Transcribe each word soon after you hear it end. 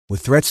With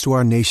threats to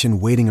our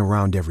nation waiting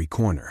around every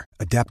corner,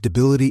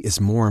 adaptability is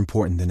more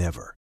important than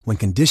ever. When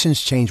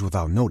conditions change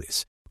without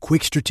notice,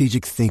 quick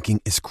strategic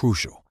thinking is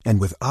crucial.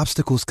 And with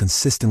obstacles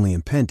consistently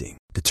impending,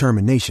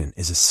 determination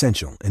is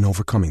essential in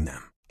overcoming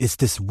them. It's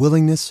this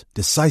willingness,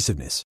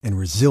 decisiveness, and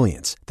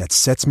resilience that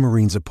sets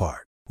Marines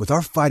apart. With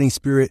our fighting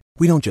spirit,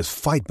 we don't just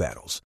fight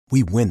battles,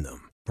 we win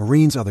them.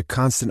 Marines are the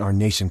constant our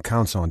nation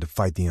counts on to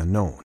fight the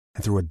unknown.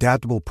 And through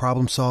adaptable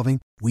problem solving,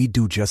 we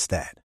do just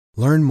that.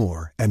 Learn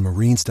more at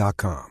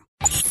marines.com.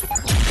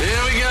 Here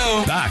we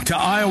go. Back to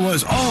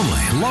Iowa's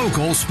only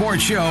local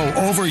sports show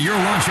over your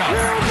lunch hour.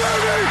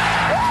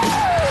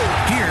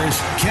 Here's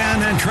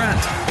Ken and Trent.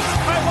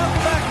 All right,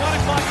 welcome back. 1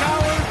 o'clock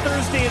hour,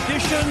 Thursday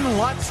edition.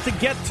 Lots to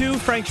get to.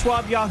 Frank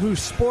Schwab, Yahoo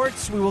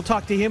Sports. We will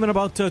talk to him in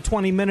about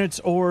 20 minutes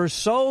or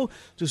so.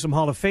 Do some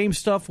Hall of Fame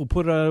stuff. We'll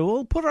put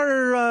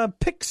our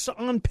picks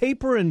on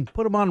paper and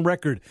put them on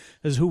record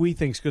as who we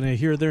think is going to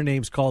hear their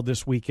names called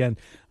this weekend.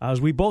 As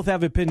we both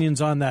have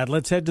opinions on that.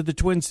 Let's head to the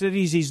Twin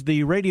Cities. He's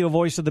the radio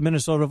voice of the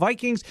Minnesota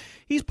Vikings.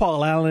 He's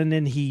Paul Allen,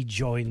 and he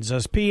joins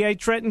us. P.A.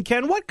 Trent and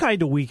Ken, what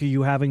kind of week are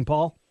you having,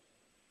 Paul?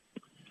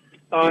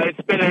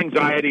 It's been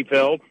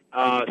anxiety-filled,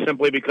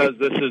 simply because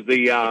this is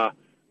the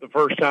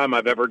first time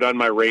I've ever done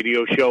my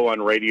radio show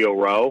on Radio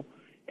Row,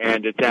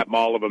 and it's at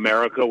Mall of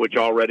America, which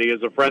already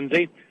is a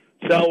frenzy.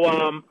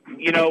 So,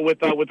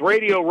 with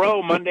Radio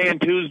Row, Monday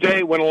and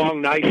Tuesday went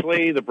along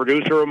nicely. The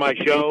producer of my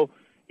show,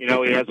 he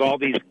has all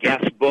these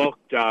guests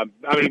booked.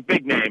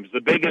 Big names,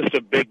 the biggest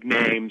of big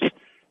names,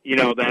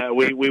 that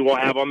we will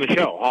have on the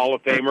show, Hall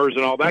of Famers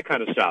and all that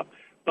kind of stuff.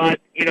 But,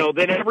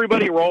 then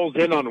everybody rolls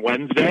in on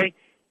Wednesday,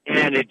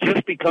 and it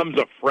just becomes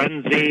a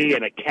frenzy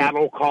and a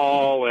cattle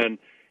call. And,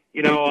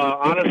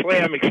 honestly,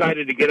 I'm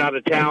excited to get out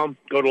of town,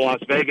 go to Las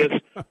Vegas,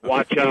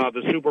 watch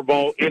the Super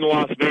Bowl in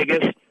Las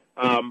Vegas.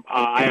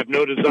 I have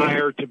no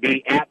desire to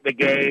be at the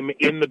game,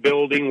 in the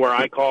building where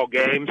I call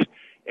games,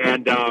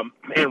 and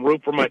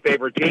root for my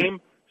favorite team.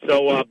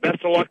 So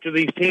best of luck to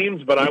these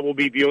teams, but I will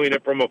be viewing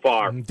it from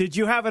afar. Did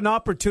you have an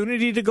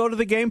opportunity to go to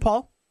the game,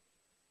 Paul?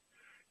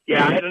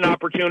 Yeah, I had an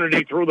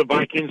opportunity through the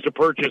Vikings to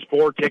purchase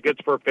 4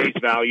 tickets for face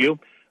value.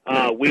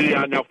 Now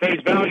face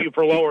value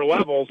for lower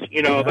levels,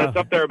 that's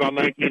up there about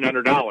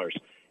 $1,900.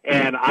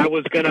 And I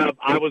was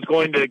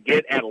going to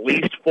get at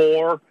least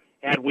 4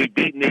 had we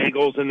beaten the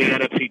Eagles in the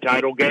NFC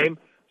title game.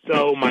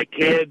 So my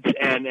kids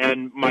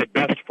and my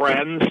best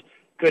friends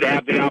could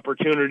have the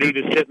opportunity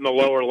to sit in the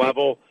lower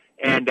level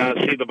and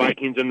see the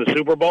Vikings in the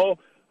Super Bowl.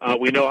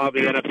 We know how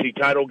the NFC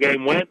title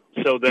game went,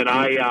 so then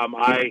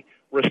I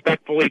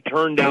respectfully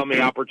turned down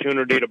the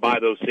opportunity to buy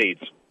those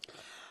seats.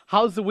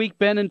 How's the week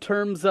been in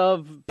terms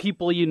of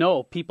people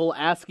people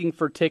asking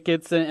for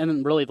tickets,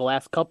 and really the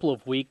last couple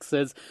of weeks?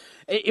 As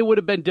it would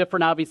have been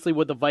different, obviously,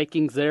 with the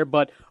Vikings there,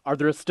 but are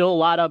there still a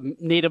lot of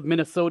native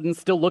Minnesotans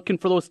still looking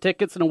for those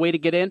tickets and a way to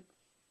get in?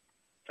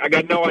 I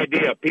got no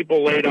idea.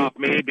 People laid off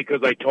me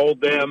because I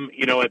told them,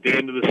 at the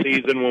end of the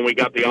season when we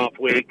got the off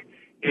week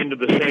into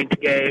the Saints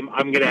game,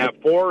 I'm going to have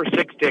 4 or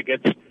 6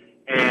 tickets,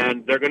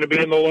 and they're going to be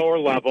in the lower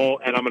level,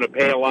 and I'm going to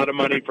pay a lot of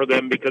money for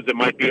them because it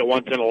might be a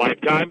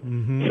once-in-a-lifetime.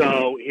 Mm-hmm.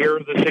 So here are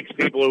the 6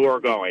 people who are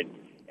going.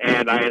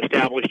 And I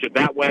established it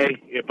that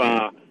way,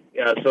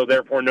 so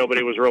therefore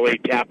nobody was really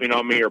tapping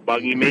on me or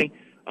bugging me.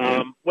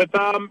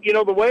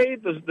 The way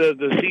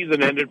the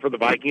season ended for the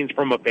Vikings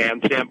from a fan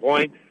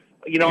standpoint,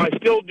 I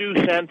still do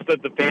sense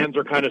that the fans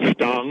are kind of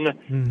stung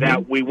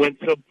that we went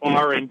so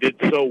far and did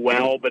so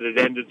well, but it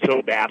ended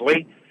so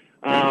badly.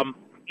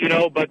 This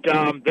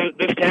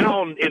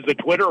town is a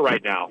Twitter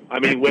right now. I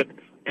mean, with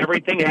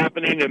everything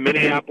happening in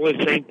Minneapolis,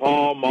 St.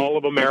 Paul, Mall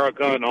of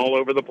America, and all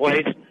over the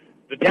place,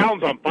 the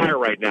town's on fire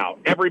right now.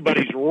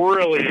 Everybody's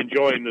really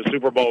enjoying the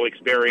Super Bowl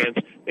experience,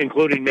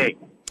 including me.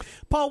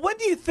 Paul, what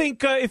do you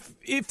think,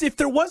 if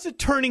there was a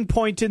turning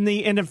point in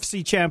the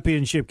NFC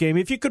Championship game,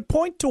 if you could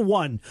point to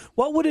one,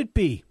 what would it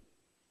be?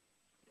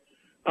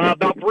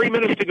 About 3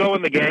 minutes to go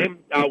in the game.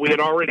 We had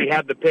already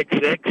had the pick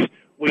 6.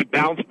 We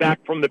bounced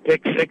back from the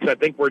pick 6. I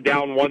think we're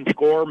down 1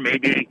 score,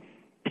 maybe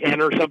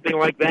 10 or something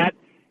like that.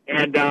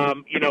 And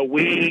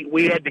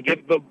we had to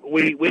give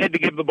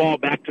the ball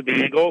back to the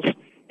Eagles,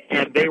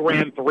 and they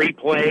ran 3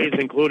 plays,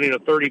 including a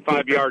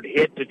 35-yard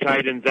hit to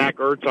tight end Zach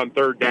Ertz on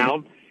 3rd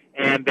down,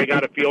 and they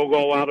got a field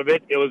goal out of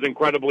it. It was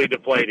incredibly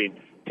deflating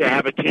to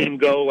have a team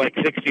go like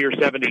 60 or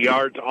 70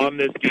 yards on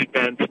this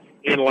defense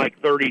in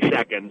like 30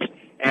 seconds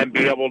and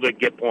be able to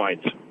get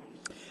points.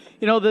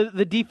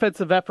 The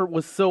defensive effort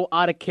was so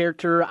out of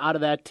character out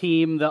of that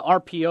team. The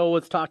RPO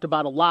was talked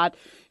about a lot,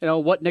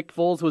 what Nick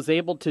Foles was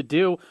able to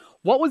do.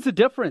 What was the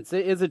difference?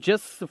 Is it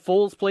just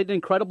Foles played an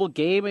incredible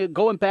game?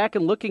 Going back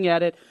and looking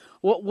at it,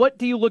 what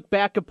do you look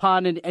back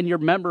upon in your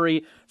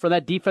memory for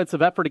that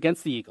defensive effort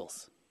against the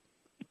Eagles?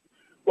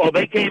 Well,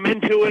 they came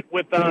into it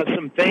with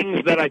some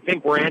things that I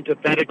think were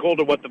antithetical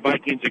to what the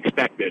Vikings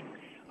expected.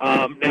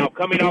 Now,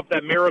 coming off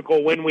that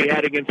miracle win we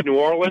had against New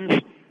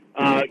Orleans,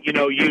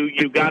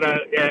 you gotta.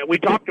 We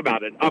talked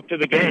about it up to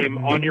the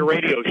game on your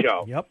radio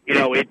show. Yep.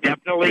 It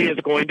definitely is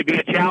going to be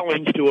a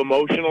challenge to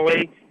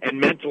emotionally and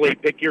mentally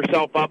pick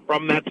yourself up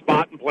from that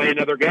spot and play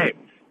another game.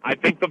 I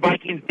think the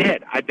Vikings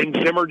did. I think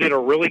Zimmer did a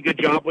really good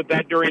job with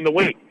that during the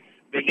week.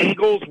 The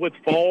Eagles with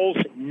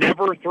Foles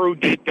never threw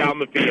deep down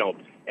the field,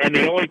 and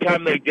the only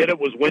time they did it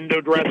was window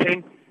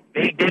dressing.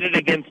 They did it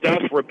against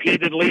us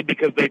repeatedly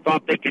because they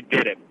thought they could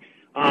get it.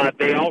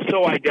 They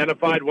also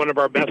identified one of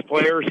our best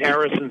players,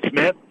 Harrison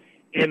Smith,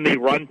 in the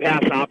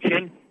run-pass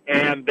option,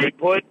 and they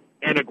put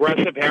an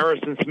aggressive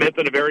Harrison Smith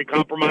in a very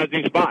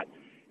compromising spot.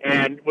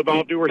 And with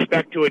all due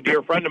respect to a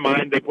dear friend of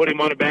mine, they put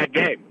him on a bad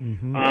game.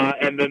 Mm-hmm.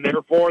 And then,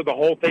 therefore, the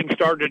whole thing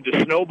started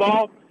to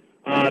snowball.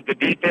 The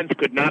defense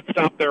could not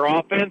stop their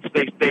offense.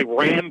 They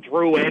ran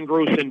through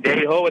Andrew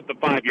Sendejo at the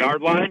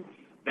 5-yard line.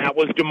 That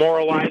was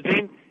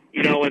demoralizing.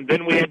 And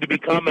then we had to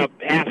become a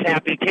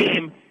pass-happy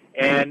team.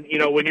 And,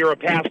 when you're a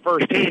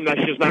pass-first team,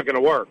 that's just not going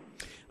to work.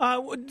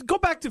 Go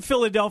back to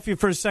Philadelphia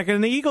for a second.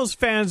 And the Eagles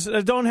fans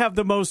don't have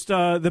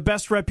the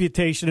best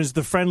reputation as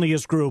the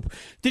friendliest group.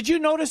 Did you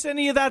notice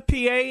any of that, PA?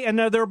 And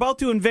they're about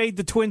to invade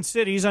the Twin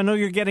Cities. I know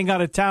you're getting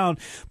out of town.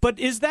 But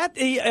is that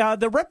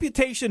the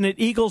reputation that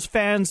Eagles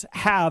fans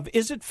have?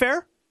 Is it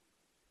fair?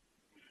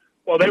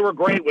 Well, they were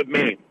great with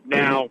me.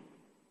 Now,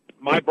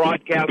 my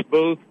broadcast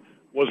booth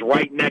was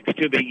right next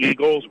to the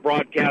Eagles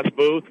broadcast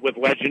booth with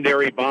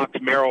legendary box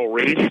Merrill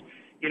Reese.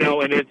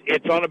 And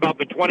it's on about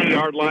the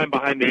 20-yard line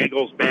behind the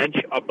Eagles bench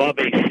above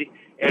a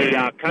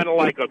kind of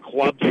like a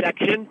club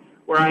section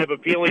where I have a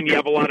feeling you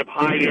have a lot of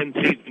high-end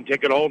season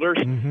ticket holders.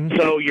 Mm-hmm.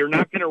 So you're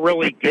not going to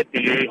really get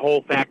the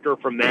a-hole factor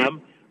from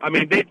them. I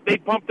mean, they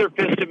pump their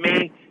fist at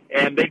me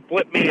and they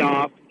flip me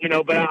off,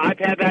 but I've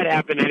had that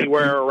happen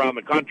anywhere around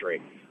the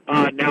country.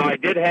 Now, I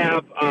did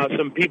have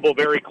some people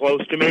very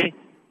close to me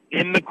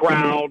in the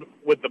crowd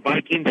with the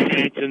Viking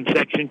seats in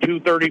Section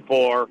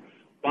 234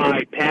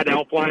 by Pat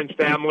Elflein's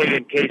family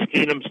and Case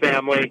Keenum's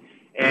family,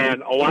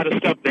 and a lot of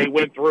stuff they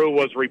went through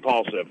was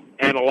repulsive,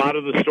 and a lot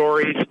of the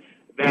stories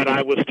that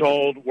I was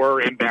told were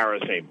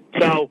embarrassing.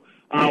 So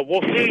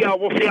we'll see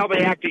how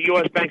they act at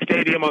US Bank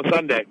Stadium on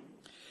Sunday.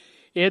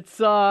 It's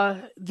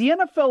the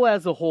NFL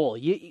as a whole.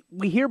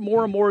 We hear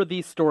more and more of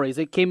these stories.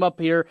 It came up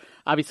here,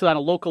 obviously, on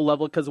a local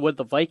level because of what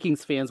the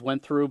Vikings fans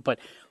went through, but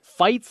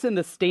fights in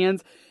the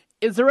stands.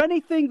 Is there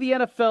anything the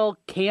NFL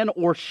can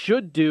or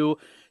should do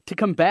to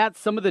combat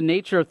some of the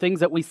nature of things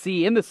that we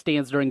see in the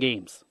stands during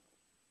games?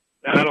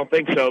 I don't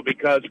think so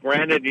because,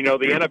 granted, the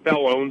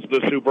NFL owns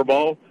the Super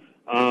Bowl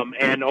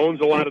and owns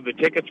a lot of the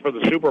tickets for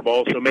the Super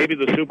Bowl, so maybe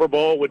the Super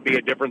Bowl would be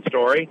a different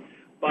story.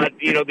 But,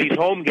 these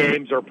home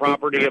games are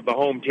property of the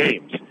home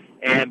teams,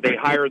 and they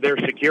hire their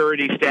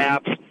security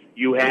staffs.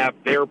 You have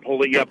their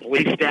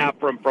police staff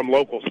from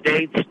local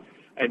states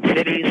and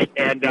cities,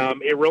 and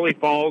it really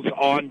falls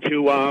on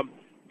to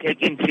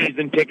taking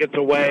season tickets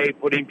away,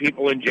 putting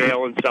people in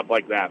jail and stuff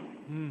like that.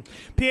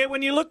 Pierre,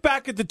 when you look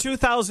back at the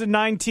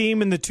 2009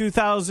 and the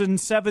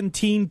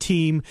 2017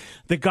 team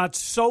that got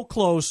so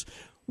close,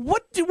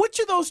 which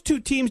of those two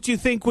teams do you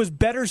think was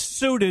better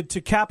suited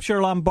to capture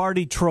a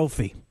Lombardi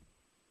trophy?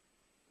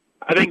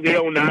 I think the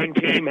 2009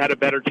 team had a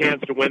better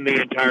chance to win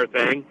the entire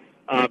thing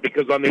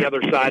because on the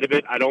other side of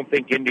it, I don't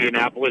think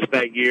Indianapolis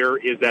that year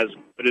is as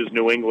good as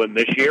New England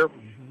this year.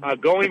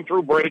 Going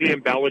through Brady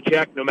and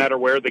Belichick, no matter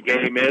where the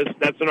game is,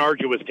 that's an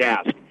arduous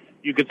task.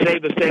 You could say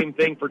the same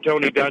thing for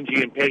Tony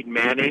Dungy and Peyton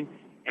Manning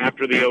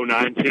after the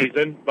 2009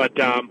 season, but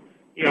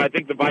I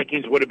think the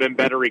Vikings would have been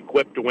better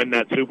equipped to win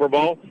that Super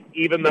Bowl,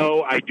 even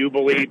though I do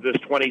believe this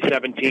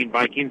 2017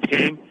 Vikings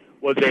team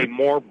was a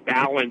more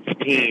balanced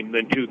team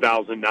than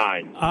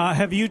 2009.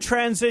 Have you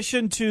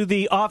transitioned to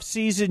the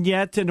offseason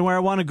yet? And where I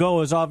want to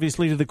go is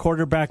obviously to the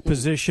quarterback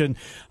position.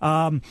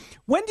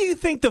 When do you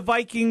think the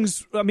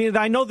Vikings,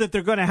 I know that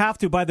they're going to have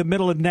to by the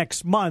middle of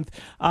next month,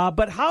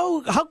 but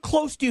how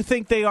close do you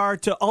think they are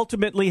to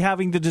ultimately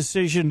having the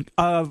decision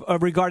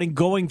regarding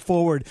going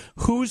forward?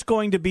 Who's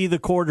going to be the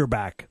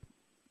quarterback?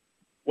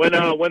 When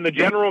the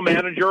general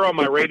manager on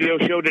my radio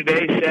show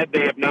today said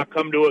they have not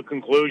come to a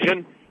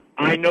conclusion,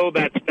 I know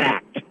that's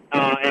fact,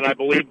 and I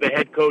believe the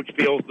head coach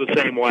feels the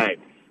same way.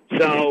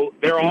 So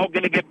they're all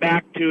going to get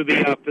back to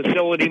the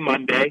facility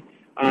Monday.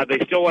 They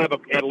still have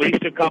at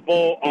least a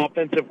couple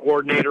offensive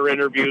coordinator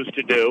interviews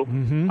to do.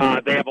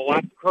 Mm-hmm. They have a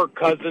lot of Kirk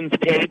Cousins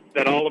tape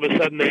that all of a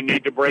sudden they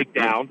need to break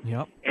down.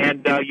 Yep.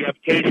 And you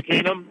have Case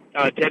Keenum,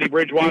 Teddy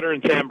Bridgewater,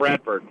 and Sam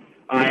Bradford.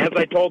 As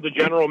I told the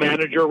general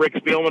manager, Rick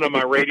Spielman, on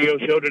my radio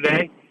show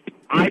today,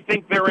 I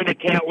think they're in a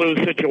can't-lose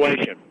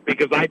situation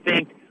because I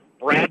think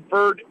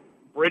Bradford,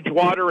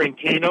 Bridgewater, and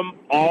Keenum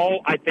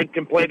all, I think,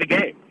 can play the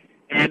game.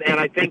 And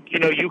I think,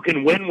 you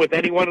can win with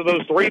any one of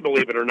those three,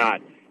 believe it or not.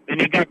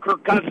 Then you got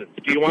Kirk Cousins.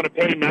 Do you want to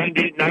pay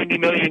 $90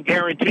 million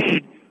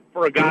guaranteed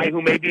for a guy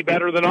who may be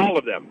better than all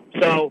of them?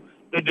 So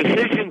the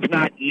decision's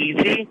not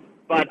easy,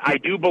 but I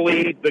do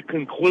believe the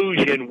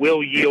conclusion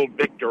will yield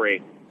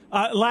victory.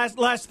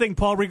 Last thing,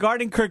 Paul.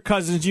 Regarding Kirk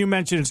Cousins, you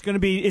mentioned it's going to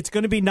be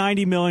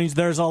 $90 million.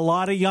 There's a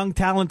lot of young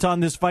talent on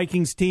this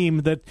Vikings team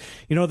that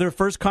their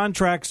first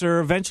contracts are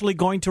eventually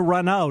going to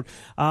run out.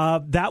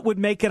 That would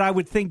make it, I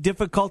would think,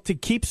 difficult to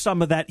keep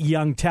some of that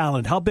young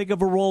talent. How big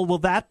of a role will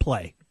that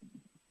play?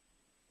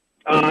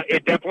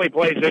 It definitely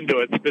plays into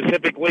it,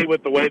 specifically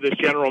with the way this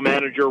general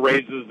manager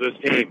raises this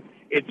team.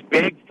 It's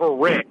big for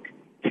Rick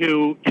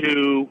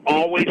to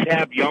always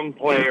have young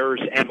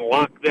players and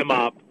lock them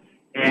up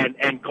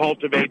and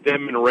cultivate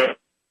them and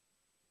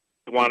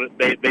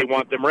they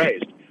want them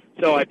raised.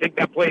 So I think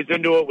that plays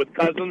into it with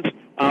Cousins.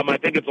 I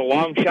think it's a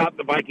long shot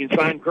the Vikings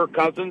sign Kirk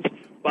Cousins,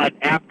 but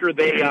after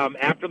they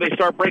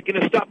start breaking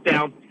his stuff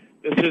down,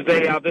 this is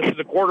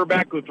a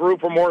quarterback who threw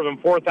for more than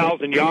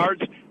 4,000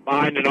 yards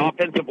behind an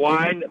offensive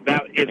line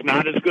that is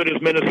not as good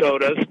as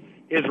Minnesota's.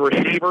 His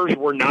receivers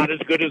were not as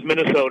good as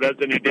Minnesota's,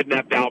 and he didn't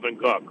have Dalvin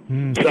Cook.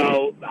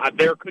 So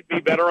there could be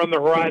better on the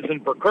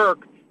horizon for Kirk.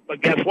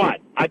 But guess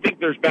what? I think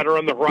there's better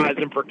on the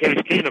horizon for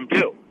Case Keenum,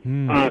 too.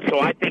 So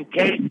I think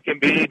Case can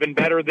be even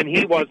better than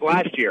he was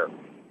last year.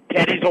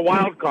 Teddy's a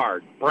wild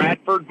card.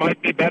 Bradford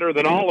might be better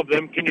than all of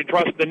them. Can you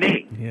trust the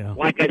knee? Yeah.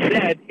 Like I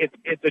said,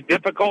 it's a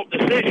difficult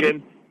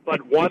decision,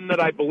 but one that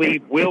I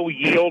believe will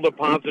yield a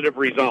positive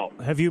result.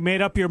 Have you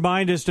made up your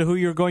mind as to who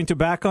you're going to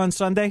back on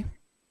Sunday?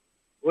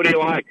 Who do you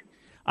like?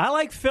 I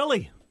like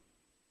Philly.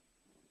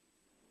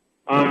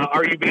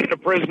 Are you being a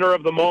prisoner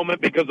of the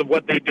moment because of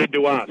what they did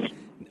to us?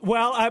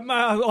 Well,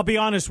 I'll be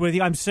honest with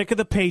you. I'm sick of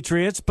the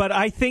Patriots, but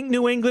I think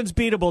New England's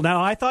beatable.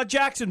 Now, I thought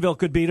Jacksonville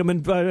could beat them,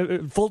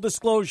 in full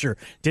disclosure.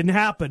 Didn't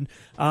happen.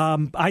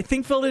 I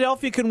think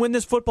Philadelphia can win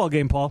this football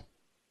game, Paul.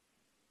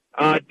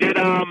 Who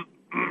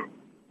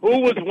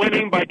was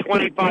winning by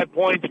 25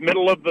 points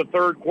middle of the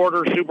third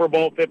quarter, Super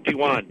Bowl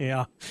 51?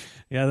 Yeah,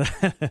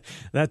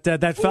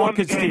 that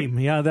Falcons team.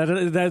 Yeah,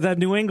 that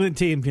New England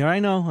team. Yeah, I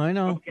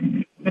know.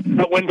 Okay.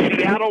 When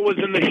Seattle was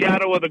in the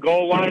shadow of the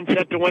goal line,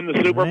 set to win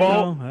the Super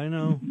Bowl, I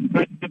know.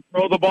 To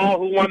throw the ball,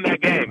 who won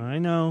that game? I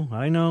know.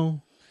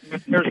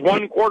 There's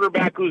one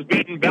quarterback who's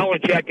beaten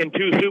Belichick in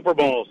 2 Super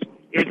Bowls.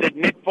 Is it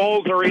Nick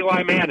Foles or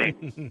Eli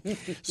Manning?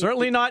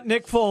 Certainly not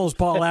Nick Foles,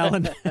 Paul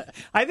Allen.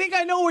 I think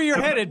I know where you're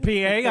headed,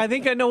 PA. I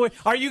think I know where.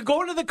 Are you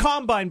going to the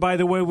Combine, by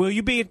the way? Will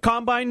you be at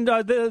Combine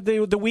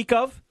the week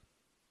of?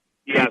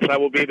 Yes, I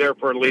will be there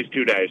for at least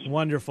 2 days.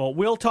 Wonderful.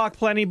 We'll talk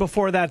plenty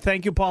before that.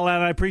 Thank you, Paul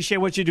Allen. I appreciate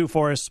what you do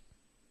for us.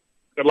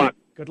 Good luck.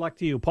 Good luck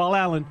to you. Paul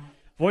Allen,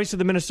 voice of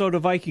the Minnesota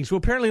Vikings, who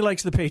apparently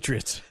likes the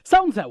Patriots.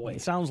 Sounds that way.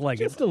 Sounds like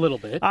Just a little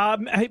bit. PA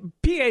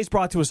is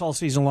brought to us all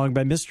season long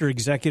by Mr.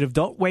 Executive.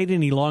 Don't wait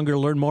any longer.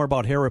 Learn more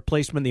about hair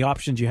replacement, the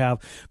options you have.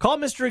 Call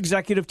Mr.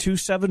 Executive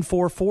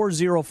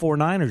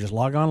 274-4049 or just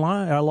log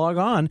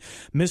on,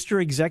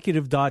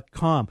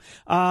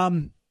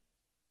 MrExecutive.com.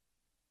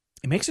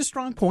 It makes a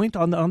strong point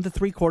on the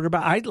 3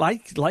 quarterback. I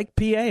like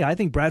PA. I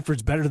think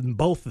Bradford's better than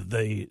both of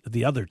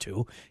the other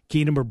two,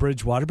 Keenum or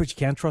Bridgewater, but you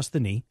can't trust the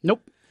knee.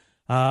 Nope.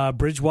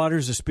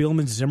 Bridgewater's a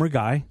Spielman-Zimmer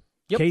guy.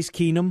 Yep. Case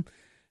Keenum,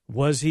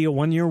 was he a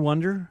one-year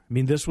wonder? I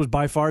mean, this was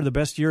by far the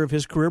best year of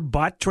his career.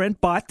 But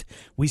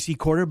we see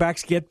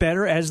quarterbacks get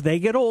better as they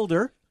get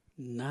older.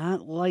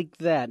 Not like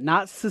that.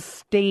 Not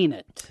sustain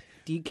it.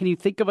 Can you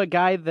think of a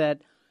guy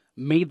that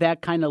made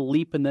that kind of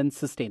leap and then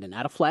sustained it?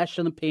 Not a flash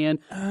in the pan,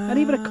 not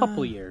even a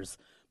couple years,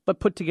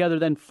 but put together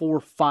then 4 or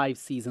 5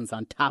 seasons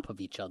on top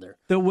of each other.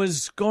 There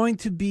was going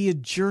to be a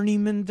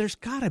journeyman. There's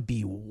got to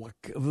be.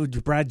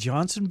 Would Brad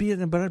Johnson be?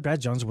 But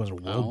Brad Johnson wasn't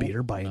a world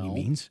beater by any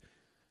means.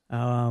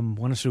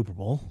 Won a Super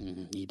Bowl.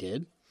 He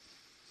did.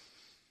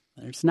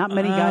 There's not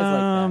many guys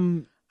like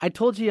that. I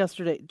told you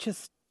yesterday,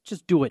 just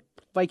do it.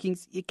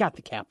 Vikings, you got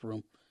the cap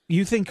room.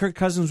 You think Kirk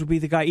Cousins would be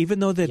the guy, even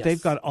though that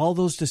they've got all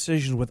those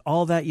decisions with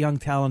all that young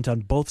talent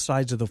on both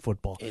sides of the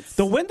football?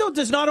 The window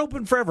does not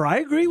open forever. I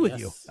agree with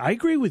you. I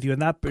agree with you in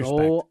that respect.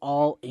 Go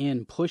all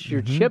in. Push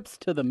your chips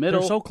to the middle.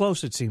 They're so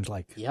close, it seems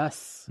like.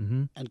 Yes.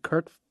 And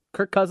Kirk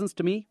Cousins,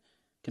 to me,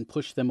 can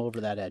push them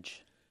over that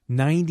edge.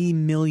 $90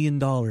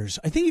 million.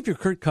 I think if you're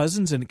Kirk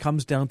Cousins and it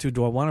comes down to,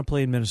 do I want to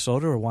play in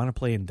Minnesota or want to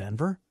play in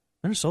Denver?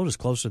 Minnesota's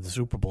closer to the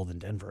Super Bowl than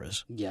Denver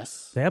is.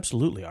 Yes. They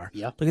absolutely are.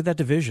 Yeah. Look at that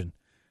division.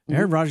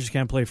 Aaron Rodgers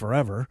can't play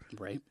forever.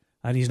 Right.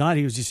 And he's not.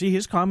 You see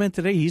his comment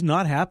today? He's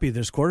not happy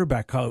this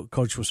quarterback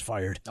coach was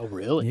fired. Oh,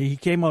 really? He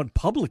came out and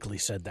publicly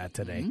said that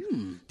today.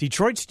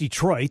 Detroit's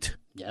Detroit.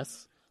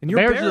 Yes. And your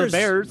Bears are the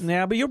Bears.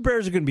 Yeah, but your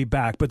Bears are going to be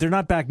back, but they're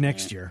not back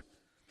next year.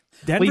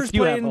 Denver's At least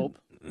you playing, have hope.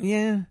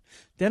 Yeah.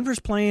 Denver's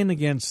playing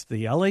against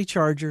the L.A.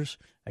 Chargers,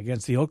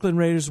 against the Oakland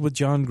Raiders with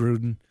John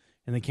Gruden,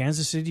 and the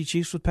Kansas City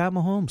Chiefs with Pat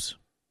Mahomes.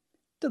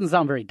 Doesn't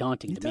sound very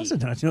daunting to me. It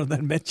doesn't. I know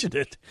that mentioned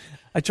it.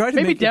 I tried to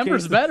Maybe make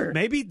Denver's better.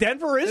 Maybe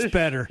Denver is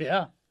better.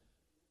 Yeah.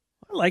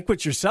 I like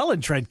what you're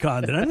selling, Trent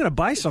Condon. I'm going to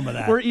buy some of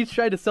that. We're each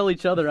trying to sell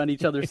each other on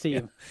each other's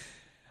team.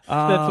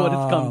 That's what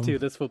it's come to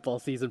this football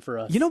season for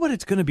us. You know what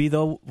it's going to be,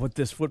 though, what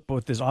this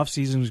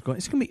offseason is going?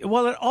 It's going to be,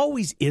 well, it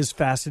always is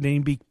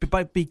fascinating,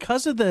 but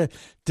because of the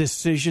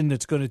decision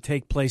that's going to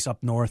take place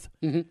up north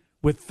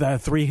with the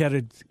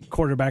 3-headed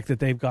quarterback that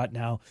they've got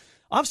now,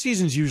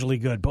 offseason's usually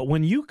good. But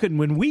when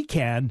we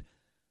can,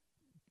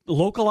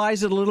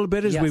 localize it a little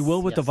bit as we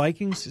will with the yes.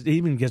 Vikings, it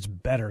even gets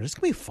better. It's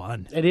going to be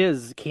fun. It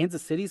is.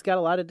 Kansas City's got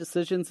a lot of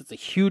decisions. It's a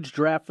huge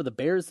draft for the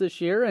Bears this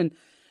year, and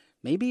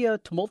maybe a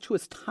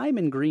tumultuous time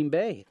in Green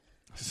Bay.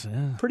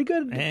 Pretty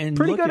good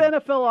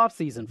NFL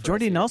offseason for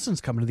Jordy us here.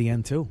 Nelson's coming to the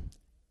end, too.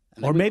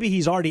 Or maybe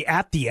he's already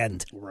at the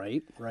end.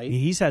 Right.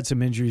 He's had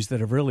some injuries that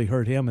have really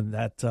hurt him, and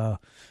that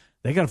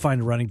they got to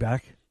find a running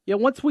back. Yeah,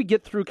 once we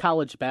get through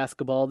college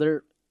basketball,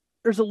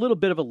 there's a little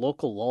bit of a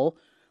local lull,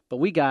 but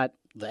we got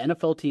the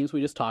NFL teams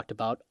we just talked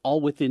about,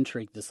 all with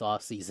intrigue this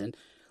offseason.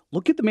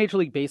 Look at the Major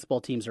League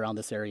Baseball teams around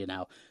this area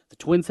now. The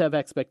Twins have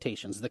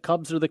expectations. The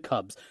Cubs are the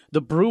Cubs.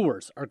 The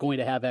Brewers are going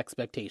to have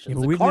expectations.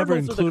 Yeah, the we've never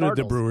Cardinals included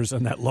the Brewers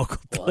on that local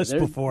list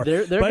before.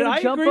 They're but going I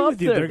to jump agree up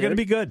with you. there. They're going to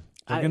be good.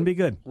 They're going to be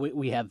good.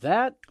 We have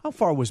that. How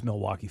far was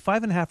Milwaukee?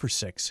 5.5 or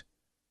 6?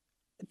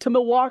 To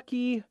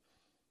Milwaukee,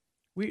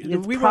 We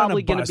it's were on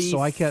probably a going bus, to be so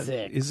I can't.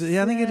 6.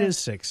 I think it is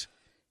 6.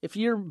 If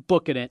you're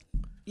booking it,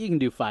 you can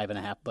do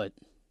 5.5, but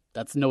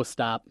that's no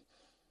stop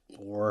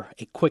or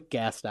a quick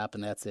gas stop,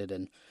 and that's it.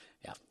 And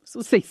yeah, so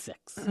let's say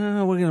 6.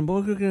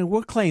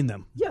 We'll claim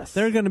them. Yes.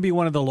 They're going to be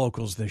one of the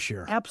locals this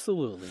year.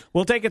 Absolutely.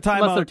 We'll take a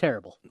time Unless out. they're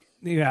terrible.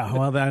 Yeah,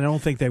 well, I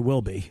don't think they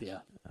will be. Yeah.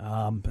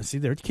 But see,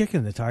 they're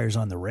kicking the tires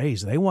on the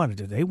Rays. They want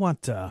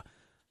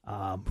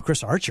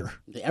Chris Archer.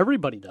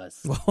 Everybody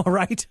does. All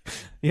right.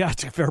 Yeah,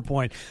 it's a fair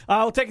point.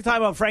 We'll take a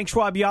time out. Frank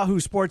Schwab, Yahoo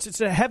Sports. It's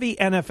a heavy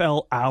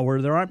NFL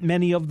hour. There aren't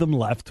many of them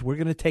left. We're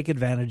going to take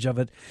advantage of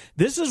it.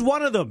 This is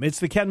one of them. It's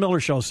the Ken Miller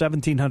Show,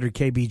 1700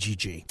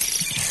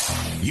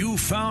 KBGG. You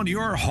found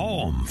your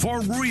home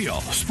for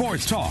real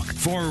sports talk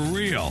for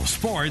real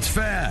sports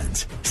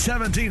fans.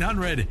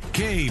 1700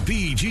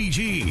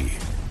 KBGG.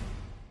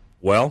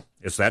 Well,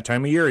 it's that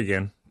time of year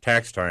again,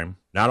 tax time.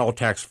 Not all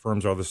tax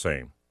firms are the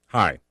same.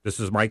 Hi, this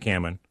is Mike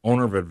Hammond,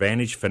 owner of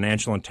Advantage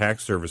Financial and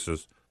Tax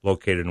Services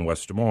located in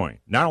West Des Moines.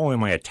 Not only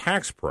am I a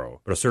tax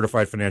pro, but a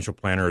certified financial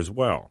planner as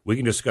well. We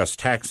can discuss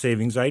tax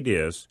savings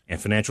ideas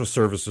and financial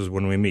services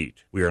when we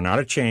meet. We are not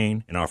a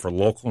chain and offer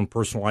local and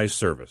personalized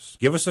service.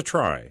 Give us a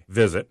try.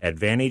 Visit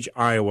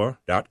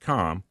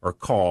AdvantageIowa.com or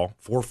call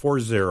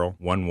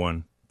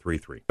 440-1133.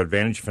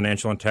 Advantage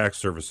Financial and Tax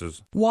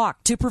Services.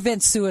 Walk to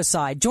prevent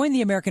suicide. Join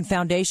the American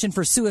Foundation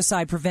for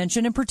Suicide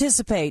Prevention and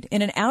participate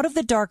in an Out of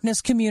the Darkness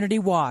community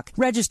walk.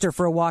 Register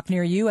for a walk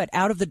near you at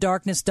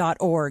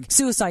outofthedarkness.org.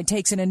 Suicide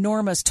takes an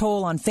enormous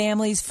toll on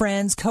families,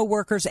 friends,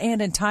 co-workers,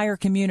 and entire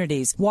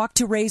communities. Walk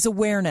to raise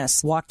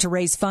awareness. Walk to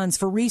raise funds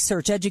for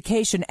research,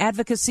 education,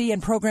 advocacy,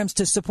 and programs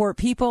to support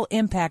people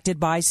impacted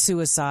by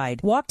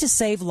suicide. Walk to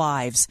save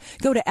lives.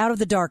 Go to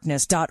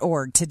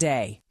outofthedarkness.org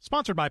today.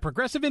 Sponsored by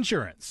Progressive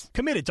Insurance.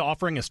 Committed to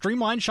offering a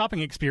streamlined shopping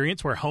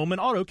experience where home and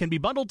auto can be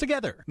bundled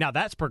together. Now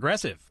that's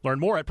Progressive.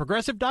 Learn more at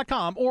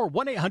Progressive.com or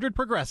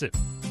 1-800-PROGRESSIVE.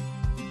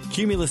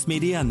 Cumulus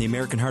Media and the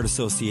American Heart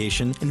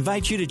Association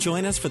invite you to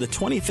join us for the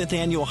 25th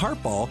Annual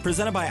Heart Ball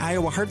presented by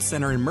Iowa Heart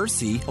Center in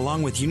Mercy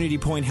along with Unity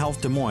Point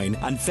Health Des Moines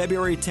on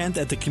February 10th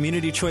at the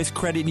Community Choice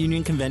Credit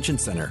Union Convention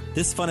Center.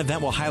 This fun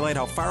event will highlight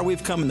how far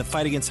we've come in the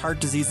fight against heart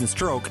disease and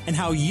stroke and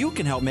how you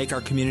can help make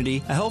our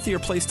community a healthier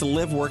place to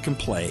live, work, and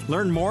play.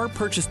 Learn more,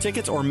 purchase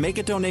tickets, or make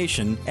a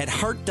donation at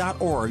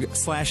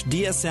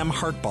heart.org/DSM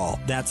Heartball.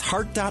 That's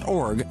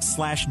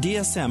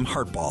heart.org/DSM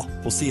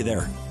Heartball. We'll see you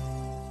there.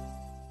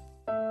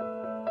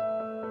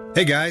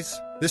 Hey guys,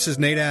 this is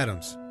Nate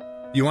Adams.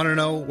 You want to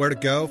know where to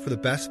go for the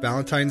best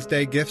Valentine's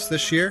Day gifts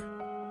this year?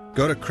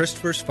 Go to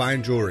Christopher's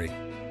Fine Jewelry.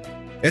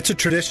 It's a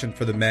tradition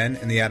for the men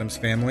in the Adams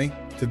family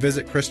to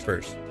visit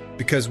Christopher's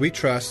because we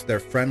trust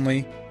their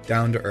friendly,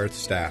 down-to-earth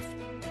staff.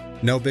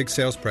 No big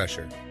sales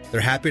pressure.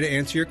 They're happy to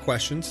answer your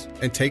questions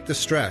and take the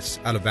stress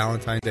out of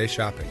Valentine's Day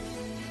shopping.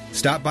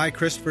 Stop by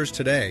Christopher's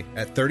today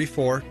at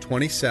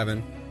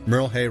 3427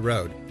 Merle Hay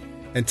Road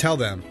and tell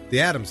them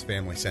the Adams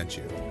family sent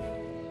you.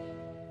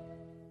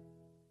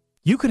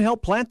 You can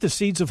help plant the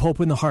seeds of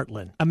hope in the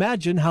heartland.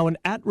 Imagine how an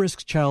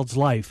at-risk child's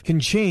life can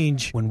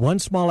change when one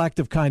small act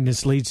of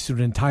kindness leads to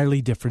an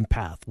entirely different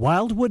path.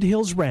 Wildwood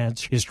Hills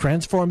Ranch is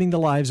transforming the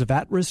lives of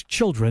at-risk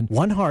children,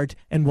 one heart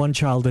and one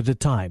child at a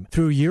time,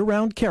 through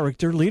year-round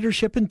character,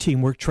 leadership, and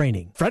teamwork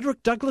training.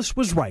 Frederick Douglass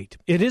was right.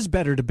 It is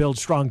better to build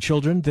strong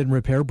children than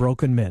repair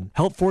broken men.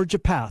 Help forge a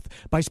path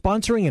by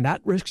sponsoring an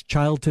at-risk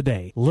child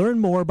today. Learn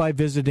more by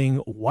visiting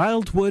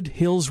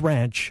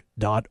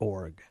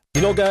wildwoodhillsranch.org.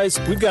 You know, guys,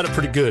 we've got it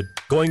pretty good.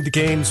 Going to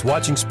games,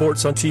 watching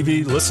sports on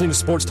TV, listening to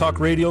sports talk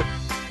radio.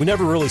 We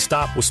never really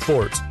stop with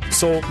sports.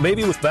 So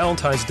maybe with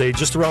Valentine's Day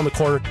just around the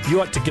corner,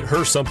 you ought to get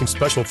her something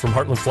special from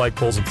Heartland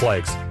Flagpoles and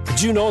Flags.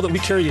 Did you know that we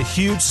carry a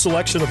huge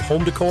selection of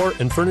home decor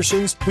and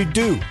furnishings? We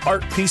do.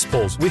 Art Peace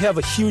Poles. We have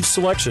a huge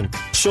selection.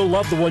 She'll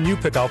love the one you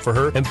pick out for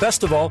her, and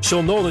best of all,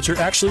 she'll know that you're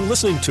actually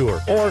listening to her,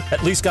 or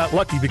at least got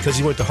lucky because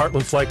you went to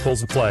Heartland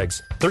Flagpoles and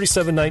Flags,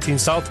 3719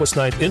 Southwest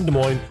 9th in Des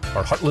Moines,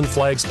 or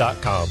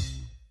heartlandflags.com.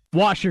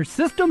 Washer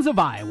Systems of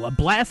Iowa,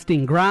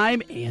 blasting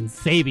grime and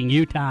saving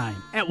you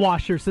time. At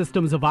Washer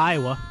Systems of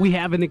Iowa, we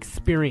have an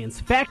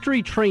experienced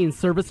factory-trained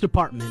service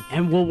department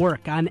and will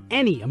work on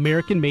any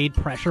American-made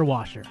pressure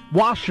washer.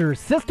 Washer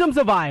Systems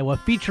of Iowa,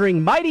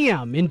 featuring Mighty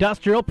M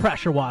industrial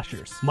pressure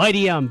washers.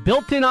 Mighty M,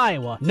 built in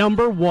Iowa,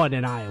 #1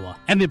 in Iowa.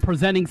 And the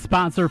presenting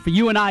sponsor for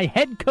UNI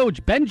head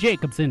coach Ben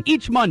Jacobson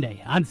each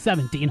Monday on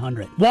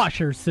 1700.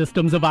 Washer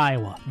Systems of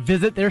Iowa.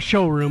 Visit their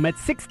showroom at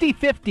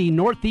 6050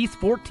 Northeast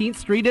 14th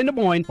Street in Des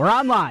Moines, or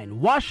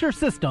online,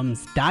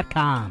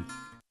 washersystems.com.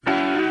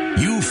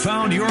 You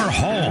found your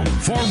home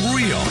for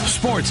real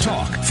sports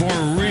talk for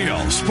real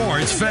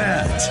sports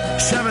fans.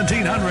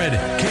 1700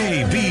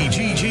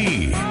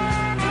 KBGG.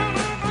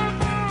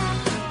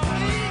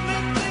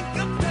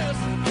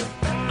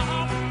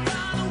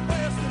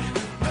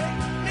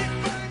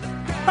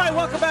 All right,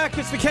 welcome back.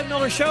 It's the Ken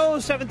Miller Show,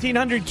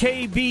 1700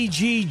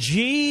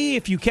 KBGG.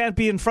 If you can't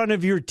be in front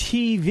of your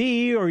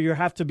TV or you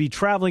have to be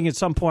traveling at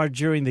some point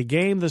during the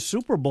game, the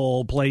Super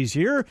Bowl plays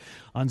here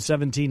on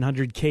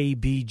 1700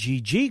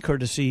 KBGG,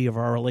 courtesy of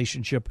our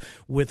relationship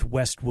with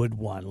Westwood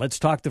One. Let's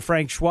talk to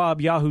Frank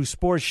Schwab, Yahoo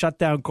Sports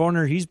Shutdown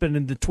Corner. He's been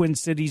in the Twin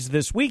Cities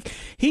this week.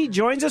 He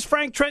joins us.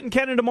 Frank, Trenton,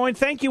 Ken, and Des Moines,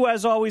 thank you,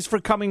 as always, for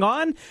coming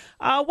on.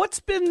 What's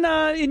been,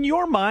 in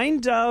your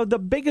mind, the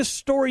biggest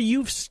story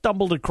you've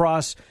stumbled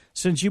across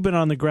since you've been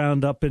on the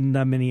ground up in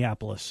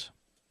Minneapolis?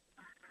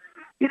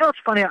 You know, it's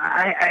funny.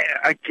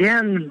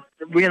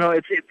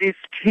 These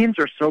teams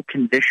are so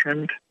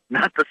conditioned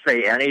not to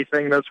say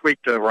anything this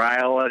week to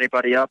rile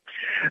anybody up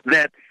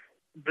that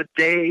the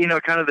day,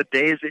 the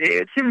days,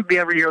 it seemed to be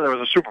every year there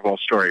was a Super Bowl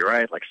story,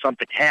 right? Like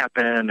something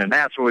happened and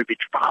that's what we'd be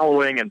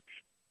following. And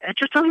it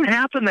just doesn't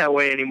happen that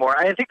way anymore.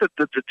 I think that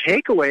the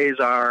takeaways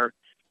are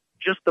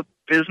just the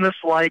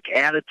business-like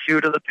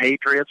attitude of the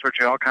Patriots, which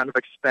we all kind of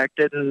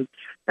expected, and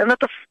that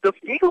the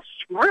Eagles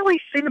really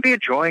seem to be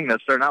enjoying this.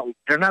 They're not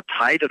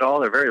tight at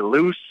all. They're very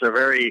loose. They're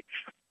very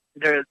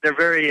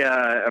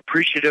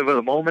appreciative of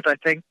the moment. I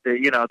think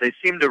that, they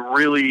seem to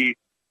really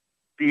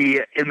be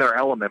in their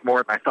element more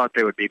than I thought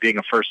they would be, being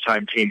a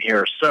first-time team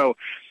here. So,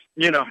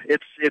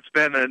 it's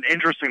been an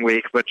interesting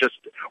week, but just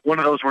one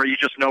of those where you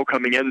just know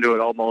coming into it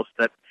almost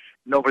that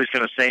nobody's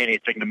going to say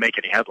anything to make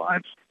any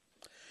headlines.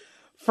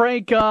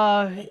 Frank,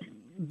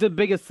 the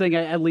biggest thing,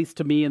 at least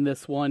to me in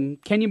this one,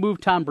 can you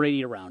move Tom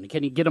Brady around?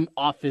 Can you get him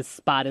off his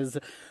spot, as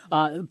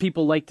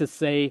people like to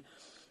say?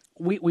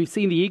 We've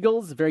seen the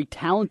Eagles, very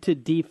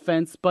talented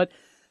defense, but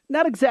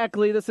not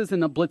exactly. This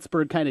isn't a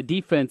Blitzburg kind of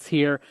defense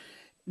here.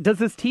 Does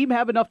this team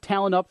have enough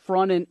talent up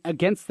front and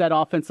against that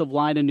offensive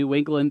line in New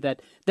England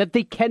that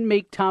they can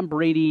make Tom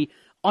Brady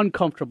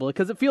uncomfortable?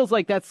 Because it feels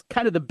like that's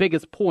kind of the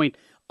biggest point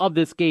of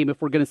this game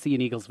if we're going to see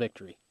an Eagles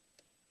victory.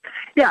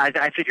 Yeah,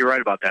 I think you're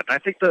right about that. And I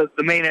think the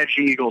main edge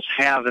the Eagles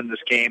have in this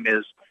game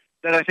is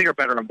that I think are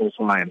better on both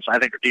lines. I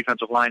think their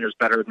defensive line is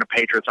better than the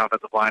Patriots'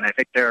 offensive line. I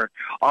think their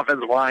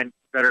offensive line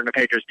better than the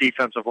Patriots'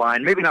 defensive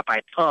line. Maybe not by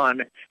a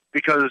ton,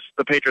 because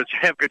the Patriots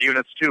have good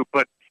units too.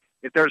 But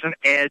if there's an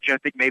edge, I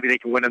think maybe they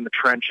can win in the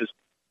trenches.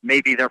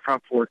 Maybe their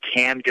front four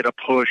can get a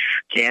push,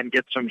 can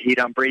get some heat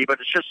on Brady.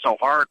 But it's just so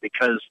hard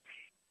because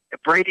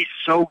Brady's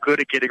so good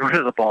at getting rid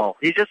of the ball.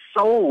 He's just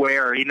so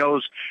aware. He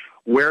knows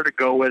where to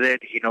go with it.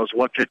 He knows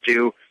what to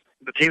do.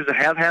 The teams that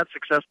have had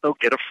success, though,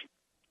 get a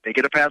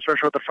pass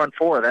rusher with the front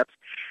four. That's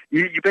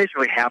you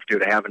basically have to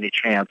have any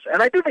chance.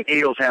 And I do think the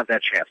Eagles have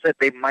that chance. That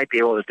they might be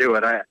able to do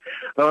it. I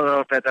don't know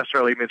if that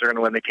necessarily means they're going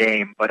to win the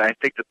game, but I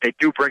think that they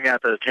do bring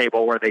that to the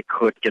table where they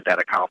could get that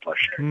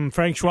accomplished.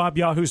 Frank Schwab,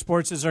 Yahoo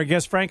Sports, is our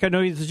guest. Frank, I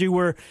know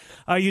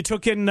that you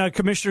took in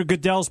Commissioner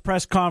Goodell's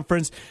press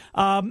conference.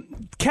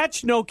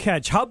 Catch, no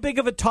catch. How big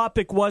of a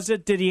topic was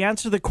it? Did he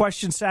answer the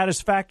question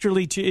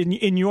satisfactorily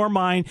in your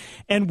mind?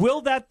 And will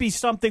that be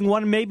something,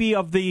 one maybe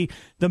of the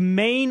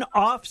main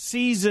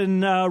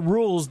off-season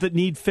rules that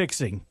need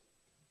fixing?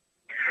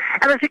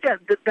 And I think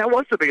that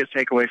was the biggest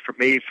takeaway for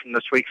me from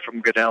this week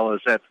from Goodell,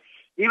 is that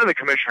even the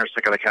commissioner's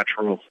sick of the catch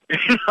rule.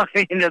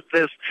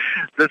 It's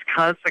this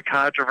constant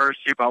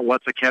controversy about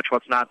what's a catch,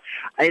 what's not.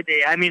 I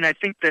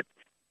think that,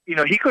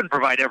 he couldn't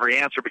provide every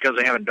answer because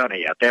they haven't done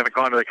it yet. They haven't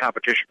gone to the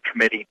competition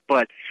committee.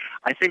 But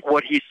I think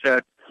what he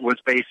said was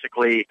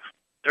basically,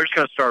 they're just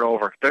going to start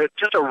over.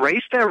 Just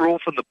erase that rule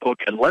from the book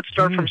and let's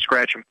start from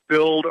scratch and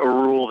build a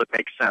rule that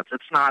makes sense.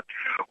 It's not,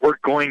 we're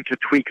going to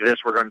tweak this,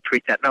 we're going to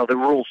tweak that. No, the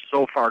rule's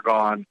so far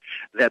gone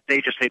that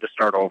they just need to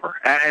start over.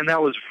 And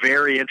that was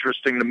very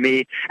interesting to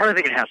me. And I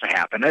think it has to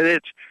happen. And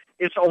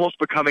it's almost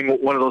becoming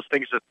one of those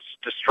things that's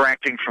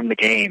distracting from the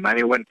game. I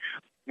mean, when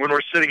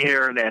we're sitting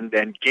here and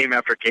game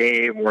after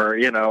game, where,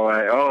 is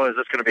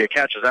this going to be a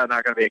catch? Is that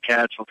not going to be a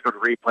catch? Let's go to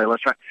replay.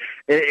 Let's try.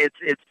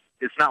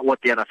 It's not what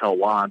the NFL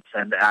wants,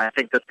 and I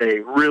think that they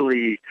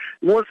really,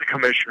 once the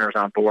commissioner's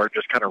on board,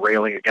 just kind of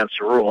railing against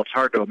the rule, it's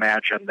hard to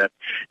imagine that,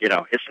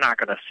 it's not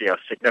going to see a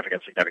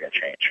significant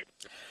change.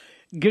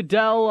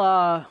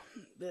 Goodell,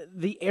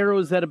 the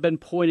arrows that have been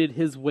pointed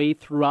his way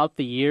throughout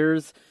the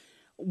years,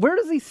 Where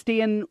does he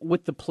stand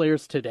with the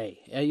players today?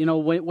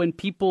 When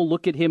people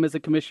look at him as a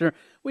commissioner,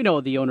 we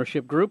know the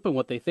ownership group and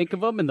what they think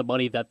of him and the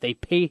money that they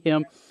pay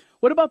him.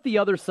 What about the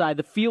other side,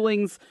 the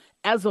feelings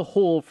as a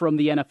whole from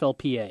the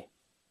NFLPA?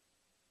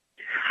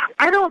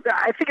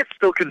 I think it's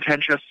still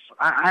contentious.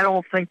 I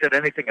don't think that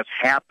anything has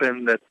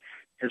happened that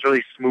has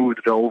really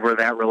smoothed over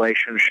that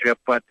relationship.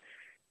 But,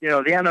 the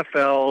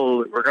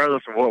NFL,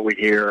 regardless of what we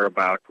hear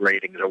about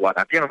ratings or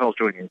whatnot, the NFL is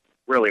doing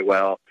really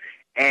well.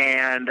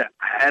 And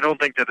I don't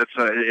think that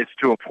it's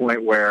to a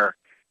point where,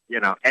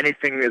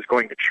 anything is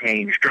going to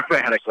change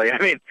dramatically. I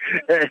mean,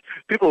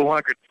 people who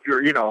want,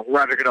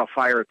 Roger Goodell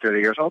fired through the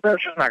years,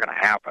 that's just not going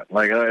to happen.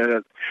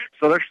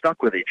 So they're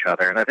stuck with each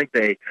other. And I think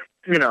they,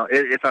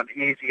 it's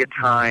uneasy at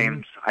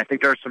times. I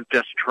think there's some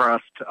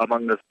distrust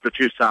among the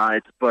two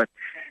sides, but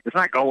it's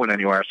not going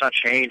anywhere. It's not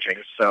changing.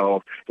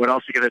 So what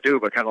else are you going to do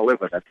but kind of live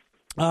with it?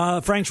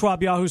 Frank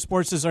Schwab, Yahoo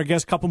Sports, is our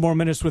guest. Couple more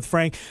minutes with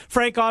Frank.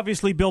 Frank,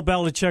 obviously, Bill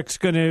Belichick's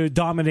going to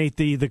dominate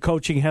the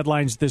coaching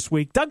headlines this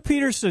week. Doug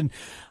Peterson,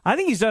 I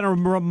think he's done a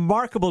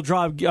remarkable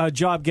job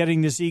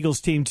getting this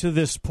Eagles team to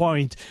this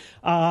point.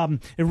 A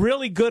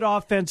really good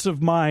offensive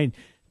mind.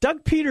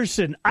 Doug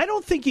Peterson, I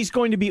don't think he's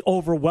going to be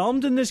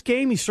overwhelmed in this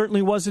game. He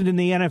certainly wasn't in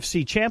the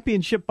NFC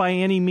Championship by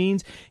any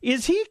means.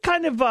 Is he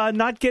kind of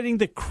not getting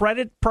the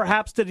credit,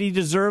 perhaps, that he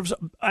deserves?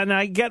 And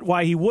I get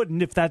why he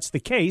wouldn't if that's the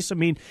case. I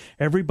mean,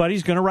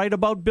 everybody's going to write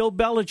about Bill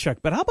Belichick.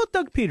 But how about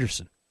Doug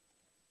Peterson?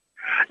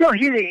 No,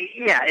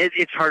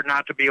 it's hard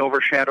not to be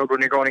overshadowed when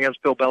you're going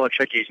against Bill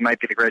Belichick. He might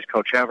be the greatest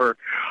coach ever.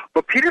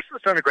 But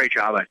Peterson's done a great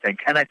job, I think.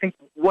 And I think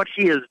what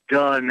he has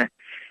done,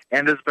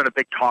 and there's been a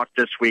big talk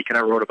this week, and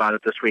I wrote about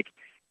it this week,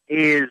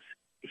 is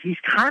he's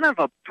kind of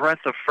a breath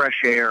of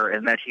fresh air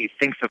in that he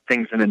thinks of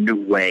things in a new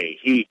way.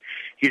 He's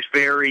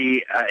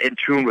very in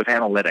tune with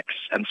analytics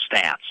and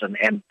stats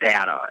and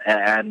data.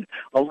 And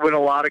when a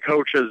lot of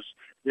coaches,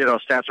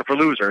 stats are for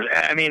losers,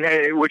 I mean,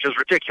 which is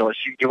ridiculous.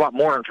 You want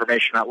more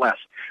information, not less.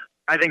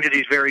 I think that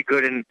he's very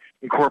good in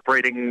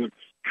incorporating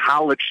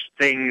college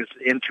things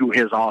into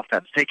his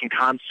offense, taking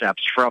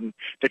concepts from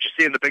that you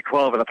see in the Big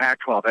 12 and the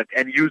Pac-12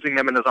 and using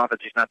them in his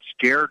offense. He's not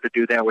scared to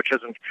do that, which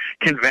isn't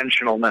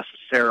conventional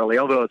necessarily,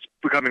 although it's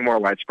becoming more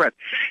widespread.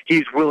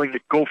 He's willing to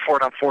go for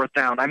it on fourth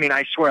down. I mean,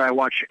 I swear I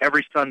watch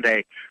every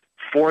Sunday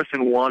 4th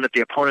and 1 at the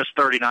opponent's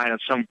 39,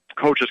 and some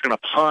coach is going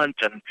to punt,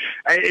 and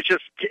it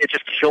just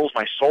kills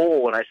my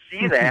soul when I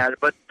see that.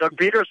 But Doug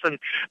Peterson,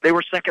 they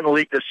were second in the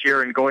league this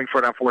year in going for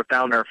it on fourth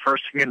down, their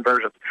first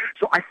conversions.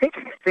 So I think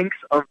he thinks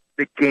of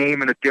the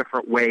game in a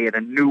different way, in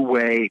a new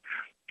way.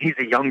 He's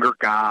a younger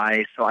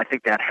guy, so I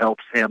think that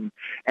helps him.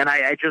 And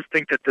I just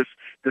think that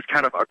this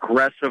kind of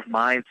aggressive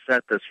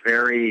mindset, this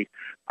very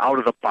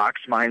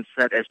out-of-the-box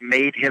mindset, has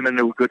made him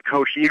into a good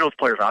coach. The Eagles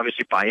players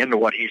obviously buy into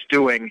what he's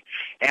doing,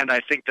 and I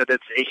think that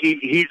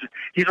he's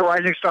a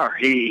rising star.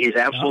 He's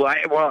absolutely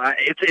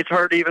it's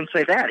hard to even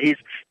say that. He's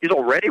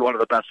already one of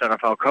the best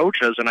NFL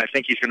coaches, and I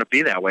think he's going to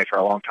be that way for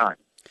a long time.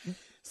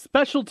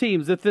 Special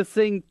teams, if this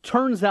thing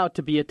turns out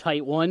to be a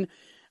tight one,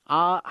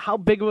 how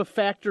big of a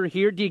factor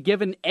here? Do you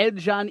give an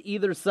edge on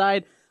either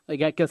side? They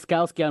got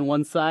Gostkowski on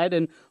one side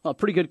and a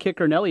pretty good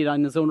kicker in Elliott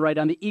on his own right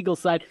on the Eagles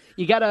side.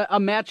 You got a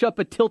matchup,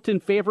 a tilt in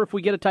favor if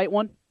we get a tight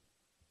one?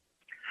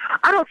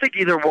 I don't think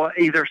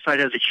either side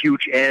has a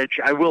huge edge.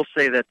 I will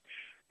say that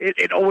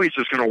it always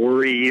is going to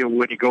worry you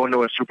when you go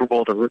into a Super Bowl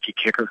with a rookie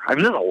kicker. I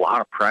mean, there's a lot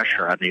of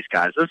pressure on these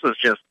guys. This is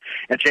just,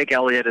 and Jake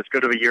Elliott, as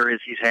good of a year as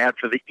he's had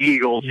for the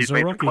Eagles, he's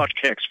made some clutch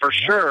kicks for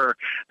sure.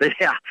 This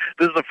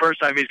is the first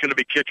time he's going to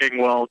be kicking,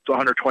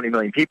 120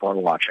 million people are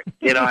watching.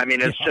 I mean,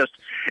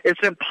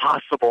 it's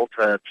impossible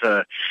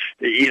to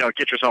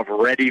get yourself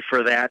ready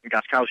for that. And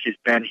Gostkowski's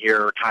been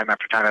here time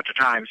after time after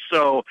time.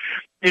 So,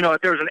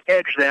 if there's an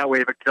edge that way,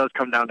 if it does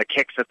come down to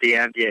kicks at the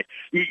end, you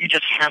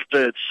just have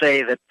to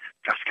say that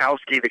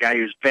Gostkowski, the guy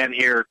who's been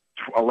here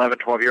 11,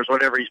 12 years,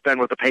 whatever he's been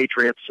with the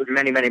Patriots,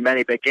 many, many,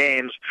 many big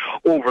games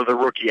over the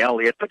rookie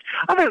Elliott. But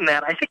other than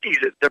that, I think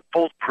they're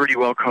both pretty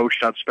well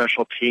coached on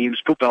special teams.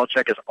 Bill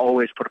Belichick has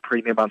always put a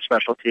premium on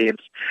special teams.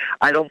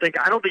 I don't think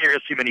you're going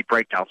to see many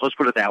breakdowns. Let's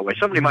put it that way.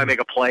 Somebody might make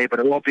a play, but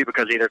it won't be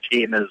because either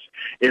team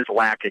is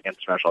lacking in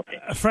special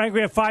teams. Frank,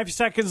 we have 5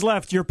 seconds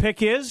left. Your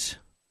pick is?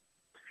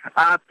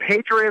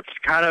 Patriots,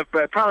 kind of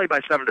probably by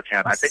 7 to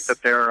 10. I think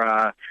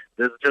that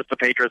this is just the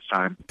Patriots'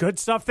 time. Good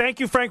stuff. Thank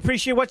you, Frank.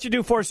 Appreciate what you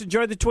do for us.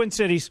 Enjoy the Twin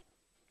Cities.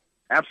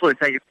 Absolutely.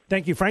 Thank you.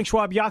 Thank you. Frank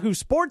Schwab,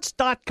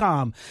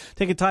 YahooSports.com.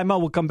 Take a time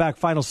out. We'll come back.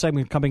 Final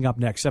segment coming up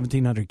next.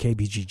 1700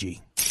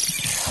 KBGG.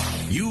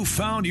 You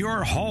found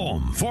your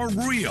home for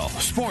real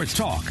sports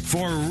talk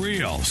for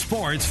real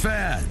sports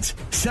fans.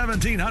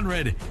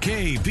 1700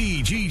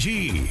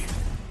 KBGG.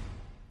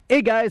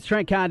 Hey guys,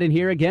 Trent Condon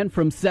here again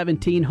from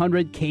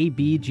 1700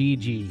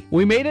 KBGG.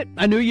 We made it,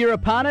 a new year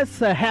upon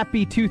us, a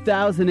happy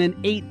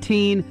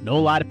 2018. I know a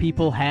lot of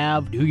people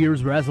have New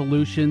Year's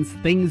resolutions,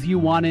 things you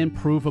want to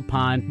improve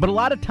upon, but a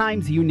lot of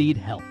times you need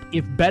help.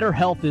 If better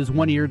health is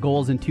one of your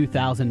goals in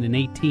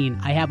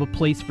 2018, I have a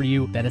place for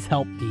you that has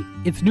helped me.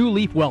 It's New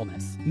Leaf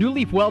Wellness. New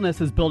Leaf Wellness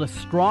has built a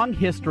strong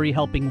history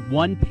helping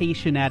one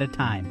patient at a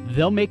time.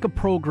 They'll make a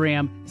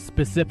program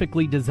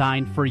specifically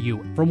designed for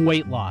you, from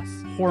weight loss,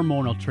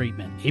 hormonal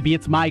treatment, maybe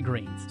it's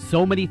migraines,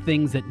 so many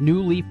things that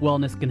New Leaf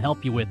Wellness can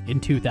help you with in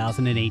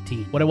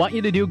 2018. What I want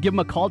you to do, give them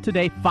a call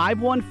today,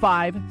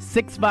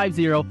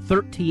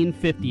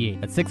 515-650-1358.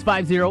 That's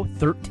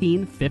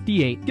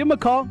 650-1358. Give them a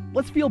call.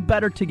 Let's feel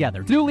better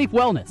together. New Leaf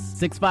Wellness,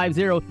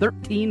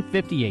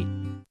 650-1358.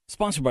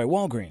 Sponsored by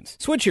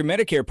Walgreens. Switch your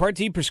Medicare Part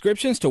D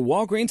prescriptions to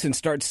Walgreens and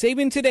start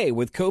saving today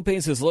with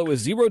copays as low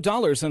as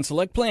 $0 on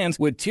select plans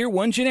with Tier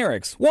 1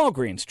 generics.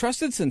 Walgreens,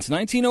 trusted since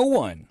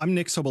 1901. I'm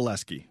Nick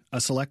Soboleski,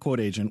 a Select Quote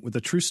agent with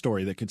a true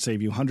story that could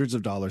save you hundreds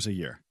of dollars a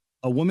year.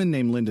 A woman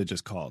named Linda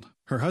just called.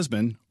 Her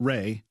husband,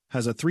 Ray,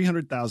 has a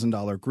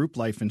 $300,000 group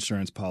life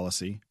insurance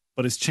policy,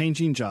 but is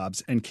changing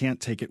jobs and can't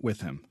take it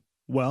with him.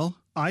 Well,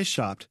 I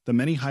shopped the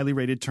many highly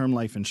rated term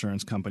life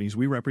insurance companies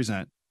we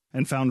represent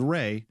and found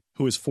Ray,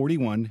 who is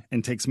 41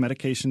 and takes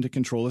medication to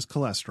control his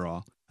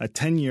cholesterol, a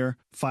 10-year,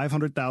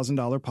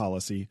 $500,000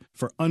 policy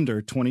for under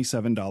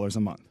 $27 a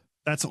month.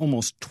 That's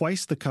almost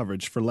twice the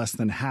coverage for less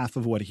than half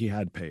of what he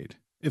had paid.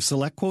 If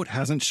SelectQuote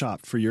hasn't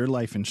shopped for your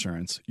life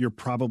insurance, you're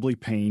probably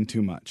paying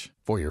too much.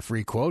 For your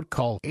free quote,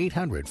 call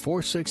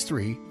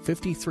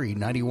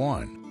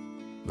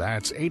 800-463-5391.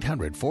 That's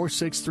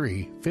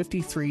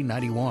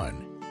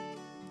 800-463-5391.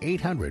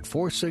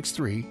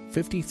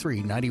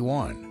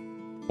 800-463-5391.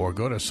 Or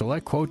go to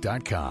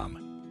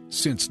SelectQuote.com.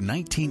 Since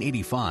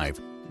 1985,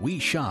 we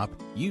shop,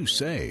 you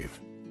save.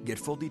 Get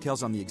full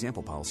details on the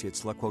example policy at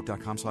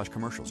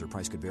SelectQuote.com/commercials. Or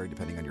price could vary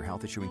depending on your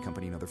health, issuing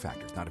company, and other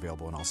factors. Not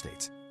available in all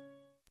states.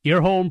 Your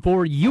home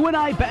for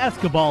UNI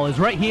basketball is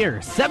right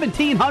here,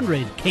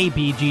 1700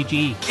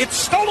 KBGG. It's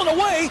stolen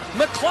away.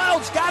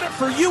 McLeod's got it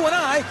for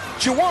UNI.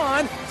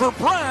 Juwan for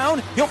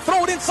Brown. He'll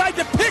throw it inside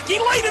to Pick. He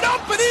laid it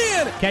up and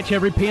in. Catch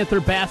every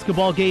Panther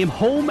basketball game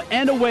home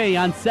and away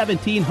on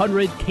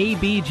 1700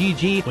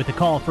 KBGG with a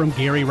call from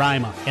Gary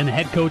Rima. And the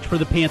head coach for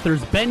the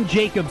Panthers, Ben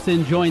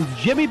Jacobson, joins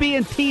Jimmy B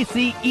and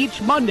TC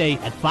each Monday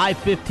at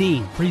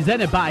 5:15.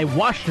 Presented by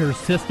Washer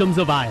Systems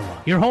of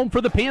Iowa. Your home for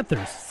the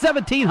Panthers,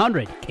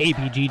 1700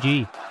 KBGG.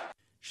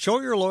 Show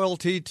your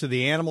loyalty to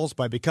the animals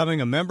by becoming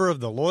a member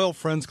of the Loyal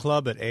Friends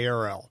Club at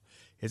ARL.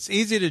 It's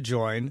easy to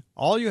join.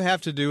 All you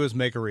have to do is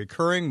make a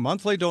recurring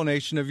monthly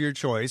donation of your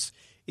choice,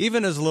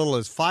 even as little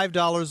as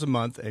 $5 a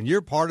month, and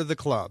you're part of the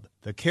club.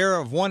 The care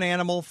of one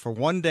animal for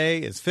one day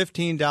is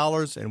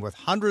 $15, and with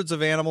hundreds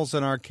of animals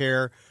in our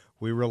care,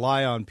 we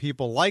rely on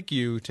people like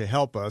you to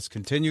help us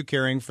continue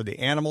caring for the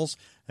animals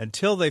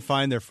until they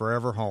find their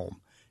forever home.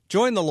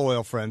 Join the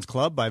Loyal Friends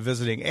Club by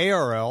visiting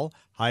ARL-Iowa.org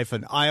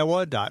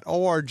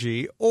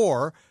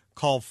or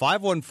call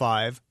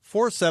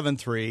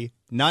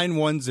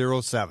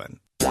 515-473-9107.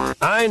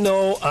 I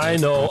know.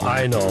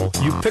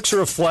 You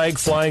picture a flag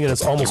flying and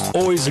it's almost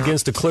always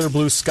against a clear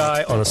blue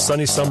sky on a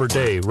sunny summer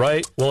day,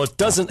 right? Well, it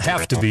doesn't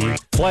have to be.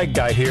 Flag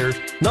Guy here.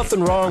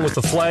 Nothing wrong with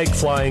the flag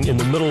flying in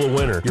the middle of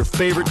winter. Your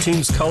favorite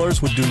team's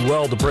colors would do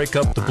well to break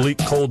up the bleak,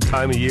 cold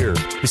time of year.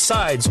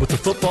 Besides, with the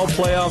football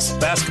playoffs,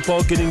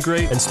 basketball getting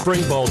great, and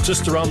spring ball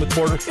just around the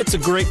corner, it's a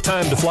great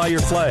time to fly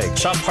your flag.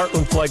 Shop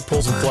Heartland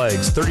Flagpoles and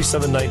Flags,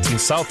 3719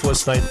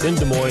 Southwest 9th in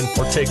Des Moines,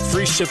 or take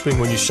free shipping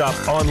when you shop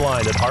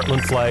online at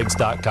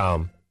heartlandflags.com.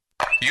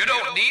 You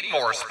don't need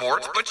more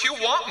sports, but you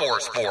want more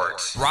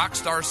sports.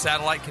 Rockstar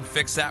Satellite can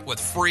fix that with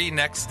free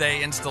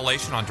next-day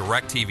installation on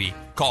DirecTV.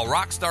 Call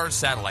Rockstar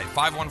Satellite,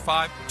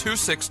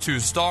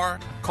 515-262-STAR.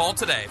 Call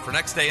today for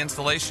next-day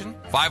installation,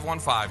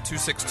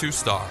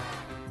 515-262-STAR.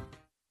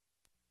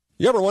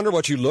 You ever wonder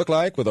what you look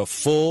like with a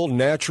full,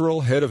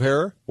 natural head of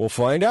hair? Well,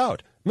 find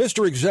out.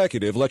 Mr.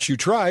 Executive lets you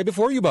try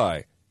before you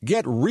buy.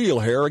 Get real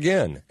hair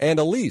again and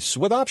a lease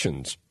with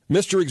options.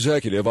 Mr.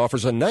 Executive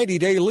offers a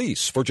 90-day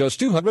lease for just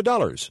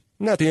 $200.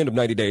 And at the end of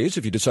 90 days,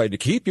 if you decide to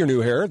keep your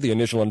new hair, the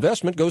initial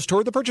investment goes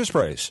toward the purchase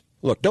price.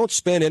 Look, don't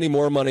spend any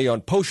more money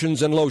on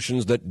potions and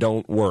lotions that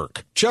don't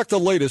work. Check the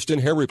latest in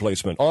hair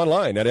replacement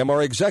online at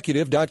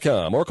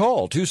mrexecutive.com or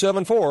call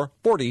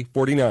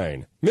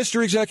 274-4049.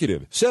 Mr.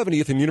 Executive,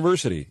 70th and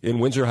University in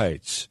Windsor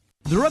Heights.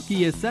 The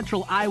Rookie is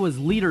Central Iowa's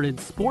leader in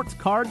sports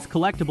cards,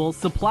 collectibles,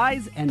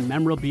 supplies, and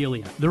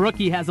memorabilia. The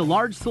Rookie has a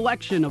large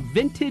selection of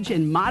vintage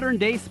and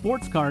modern-day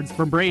sports cards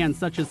from brands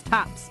such as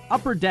Topps,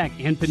 Upper Deck,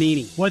 and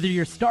Panini. Whether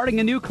you're starting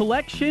a new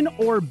collection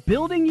or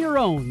building your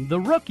own, The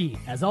Rookie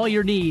has all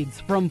your needs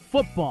from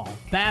football,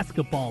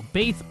 basketball,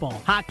 baseball,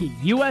 hockey,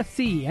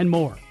 UFC, and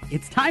more.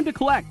 It's time to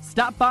collect.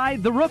 Stop by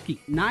The Rookie,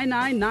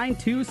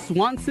 9992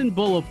 Swanson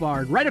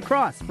Boulevard, right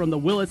across from the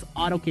Willis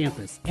Auto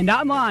Campus, and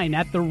online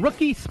at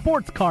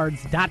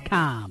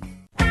therookie-sportscards.com.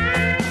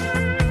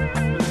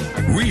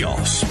 Real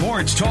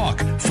sports talk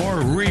for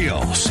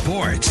real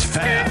sports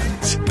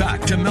fans.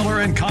 Back to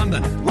Miller and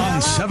Condon on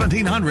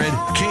 1700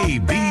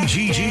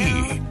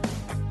 KBGG.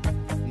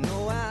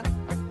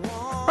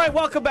 All right,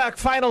 welcome back.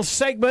 Final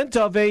segment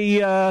of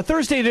a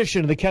Thursday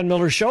edition of the Ken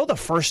Miller Show, the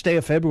first day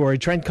of February.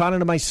 Trent Connon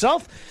and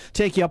myself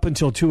take you up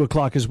until 2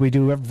 o'clock as we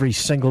do every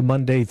single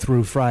Monday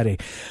through Friday.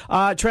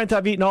 Trent,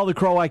 I've eaten all the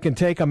crow I can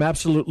take. I'm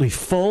absolutely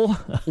full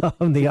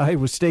on the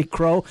Iowa State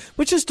crow,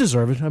 which is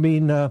deserved. I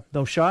mean,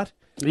 no shot.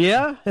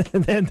 Yeah,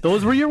 and then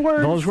those were your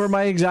words. Those were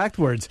my exact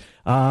words.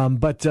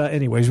 But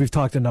anyways, we've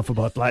talked enough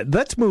about that.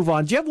 Let's move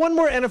on. Do you have one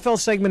more NFL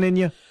segment in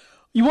you?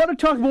 You want to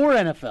talk more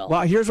NFL?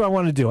 Well, here's what I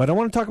want to do. I don't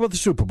want to talk about the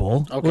Super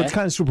Bowl. Okay. Well, it's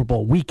kind of Super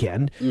Bowl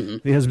weekend.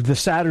 Because the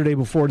Saturday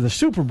before the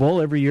Super Bowl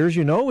every year, as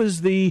you know,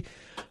 is the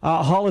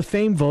Hall of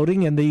Fame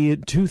voting, and the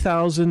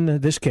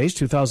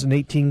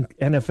 2018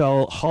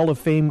 NFL Hall of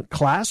Fame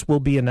class will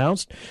be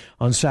announced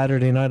on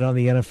Saturday night on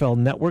the NFL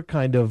Network,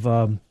 kind of,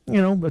 a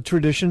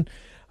tradition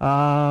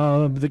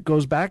that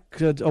goes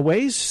back a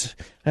ways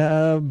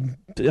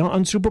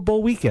on Super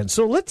Bowl weekend.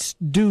 So let's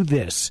do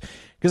this,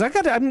 because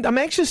I'm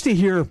anxious to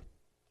hear.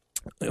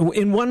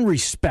 In one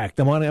respect,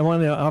 I want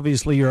to.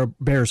 Obviously, you're a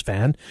Bears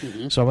fan,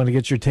 so I want to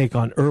get your take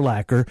on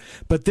Urlacher.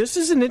 But this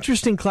is an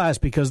interesting class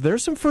because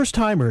there's some first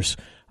timers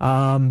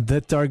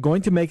that are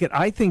going to make it,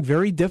 I think,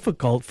 very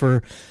difficult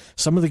for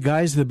some of the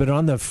guys that have been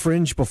on the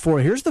fringe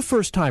before. Here's the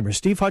first timer,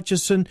 Steve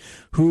Hutchinson,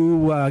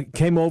 who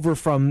came over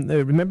from.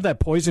 Remember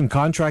that poison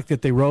contract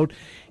that they wrote,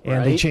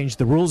 and they changed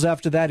the rules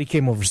after that. He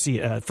came over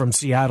from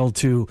Seattle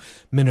to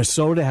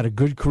Minnesota, had a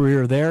good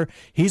career there.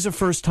 He's a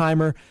first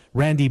timer.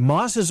 Randy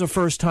Moss is a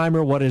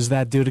first-timer. What does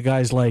that do to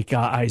guys like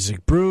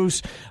Isaac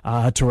Bruce,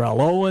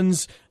 Terrell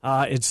Owens,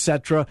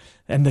 etc.?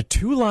 And the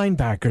two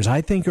linebackers,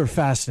 I think, are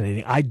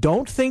fascinating. I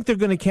don't think they're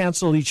going to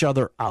cancel each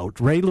other out.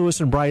 Ray Lewis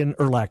and Brian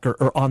Urlacher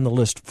are on the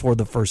list for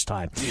the first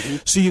time.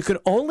 So you can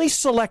only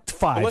select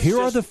 5. Well,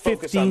 here are the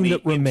 15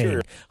 that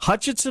remain.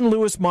 Hutchinson,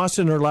 Lewis, Moss,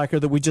 and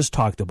Urlacher that we just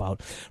talked about.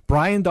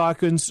 Brian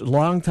Dawkins,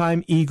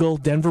 longtime Eagle,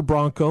 Denver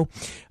Bronco.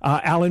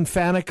 Alan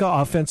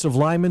Faneca, offensive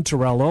lineman.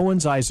 Terrell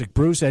Owens, Isaac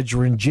Bruce,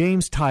 Edgerrin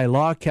James, Ty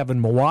Law,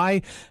 Kevin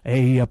Mawai,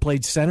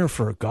 played center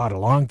for, a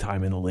long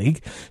time in the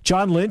league.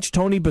 John Lynch,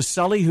 Tony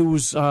Baselli,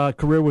 whose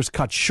career was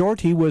cut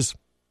short. He was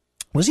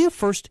he a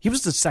first? He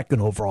was the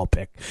second overall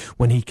pick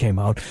when he came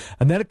out.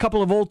 And then a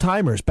couple of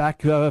old-timers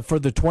back for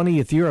the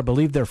 20th year, I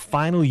believe their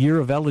final year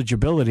of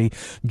eligibility.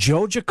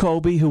 Joe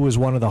Jacoby, who was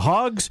one of the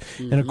Hogs,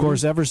 and, of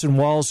course, Everson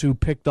Walls, who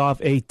picked off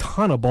a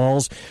ton of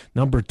balls.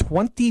 Number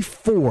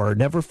 24,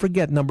 never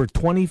forget, number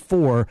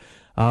 24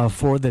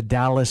 for the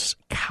Dallas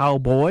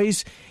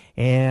Cowboys.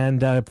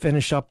 And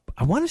finish up,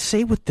 I want to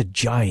say, with the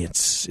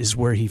Giants is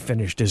where he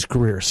finished his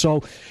career.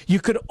 So you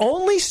could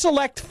only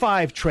select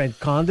 5, Trent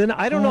Condon.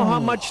 I don't know how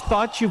much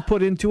thought you've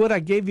put into it. I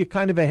gave you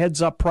kind of a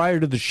heads up prior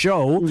to the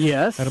show.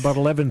 Yes. At about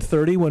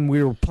 11:30 when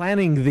we were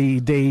planning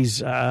the day's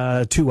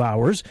 2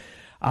 hours.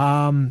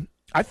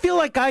 I feel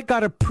like I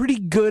got a pretty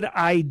good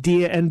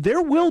idea, and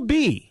there will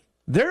be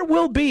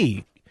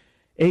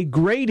a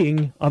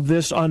grading of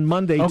this on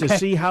Monday to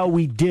see how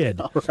we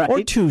did. Right.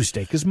 Or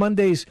Tuesday, because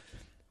Monday's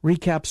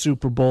recap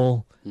Super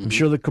Bowl. I'm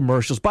sure the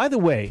commercials. By the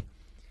way,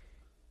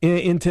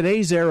 in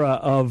today's era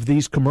of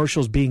these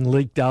commercials being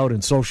leaked out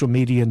in social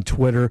media and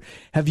Twitter,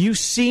 have you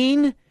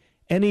seen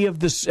any of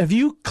this? Have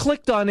you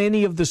clicked on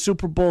any of the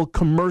Super Bowl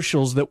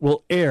commercials that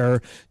will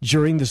air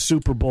during the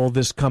Super Bowl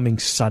this coming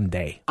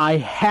Sunday? I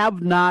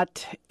have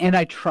not, and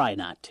I try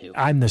not to.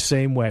 I'm the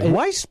same way.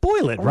 Why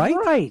spoil it,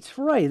 right?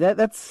 Right.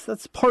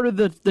 That's part of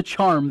the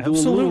charm, the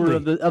allure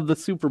of the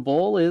Super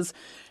Bowl is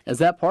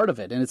that part of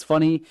it. And it's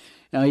funny,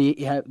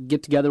 you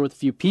get together with a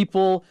few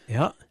people.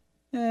 Yeah.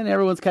 And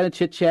everyone's kind of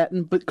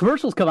chit-chatting, but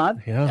commercials come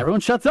on. Yeah. Everyone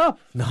shuts up.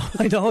 No,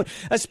 I don't.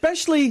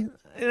 Especially,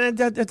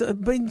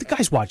 the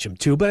guys watch them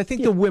too, but I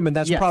think the women,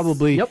 that's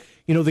probably,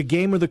 the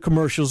game or the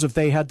commercials. If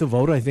they had to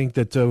vote, I think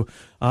that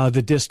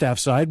the distaff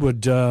side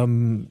would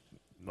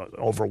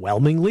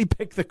overwhelmingly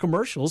pick the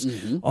commercials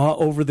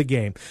over the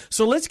game.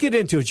 So let's get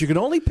into it. You can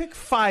only pick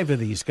 5 of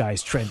these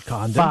guys, Trent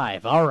Condon.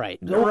 5, all right.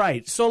 All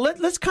right, so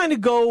let's kind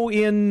of go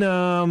in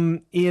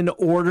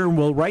order, and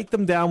we'll write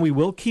them down. We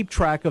will keep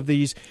track of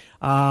these.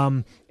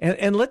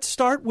 And let's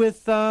start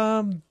with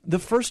the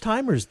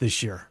first-timers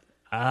this year.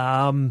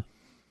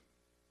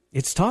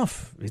 It's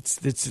tough.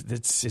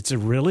 It's a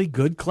really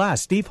good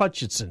class. Steve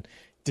Hutchinson,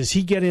 does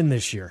he get in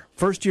this year?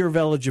 First year of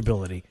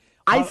eligibility.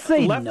 I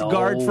say left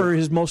guard for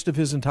most of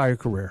his entire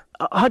career.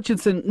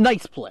 Hutchinson,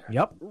 nice player.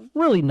 Yep.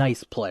 Really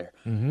nice player.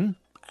 Mm-hmm.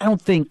 I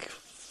don't think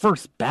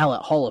first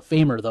ballot Hall of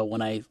Famer, though,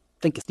 when I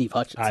think of Steve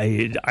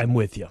Hutchinson. I'm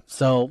with you.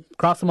 So,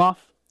 cross him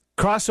off?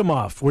 Cross him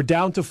off. We're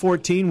down to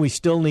 14. We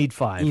still need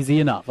 5. Easy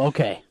enough.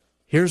 Okay.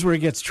 Here's where it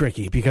gets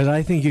tricky, because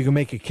I think you can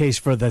make a case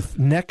for the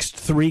next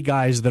 3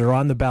 guys that are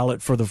on the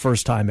ballot for the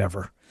first time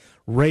ever.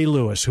 Ray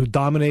Lewis, who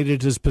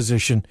dominated his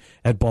position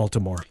at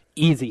Baltimore.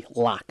 Easy.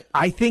 Lock.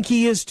 I think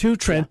he is too,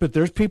 Trent, but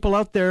there's people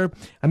out there.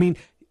 I mean,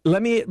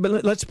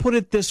 let's put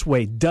it this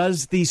way.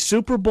 Does the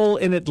Super Bowl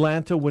in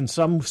Atlanta, when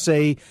some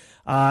say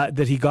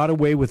that he got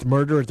away with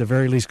murder, at the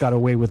very least got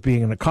away with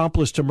being an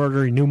accomplice to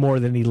murder, he knew more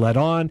than he let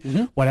on,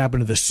 what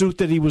happened to the suit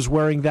that he was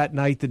wearing that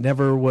night that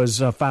never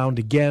was found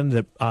again,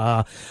 that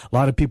a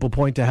lot of people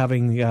point to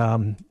having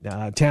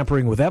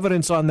tampering with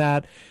evidence on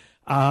that,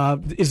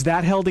 is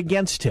that held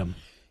against him?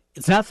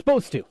 It's not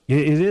supposed to.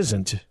 It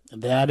isn't.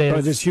 That is.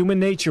 But it's human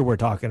nature we're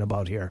talking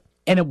about here.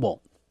 And it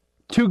won't.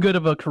 Too good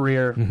of a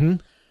career.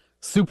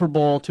 Super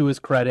Bowl to his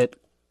credit.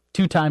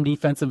 2-time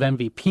defensive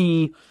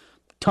MVP.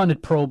 Ton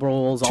of Pro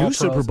Bowls. Two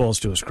Super Bowls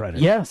to his credit.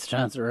 Yes,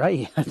 John's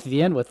right. At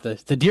the end with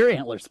the deer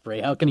antler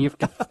spray. How can you?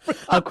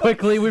 How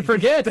quickly we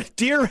forget? The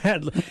deer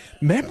antler.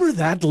 Remember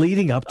that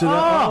leading up to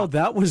that? Oh,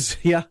 that was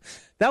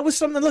that was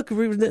something. Look,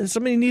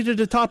 somebody needed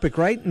a topic,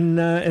 right?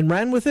 And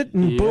ran with it,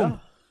 and boom.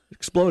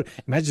 Explode.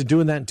 Imagine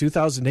doing that in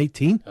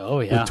 2018. Oh,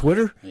 yeah. With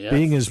Twitter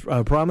being as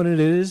prominent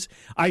it is.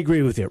 I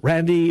agree with you.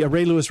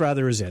 Ray Lewis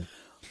rather is in.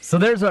 So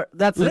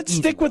let's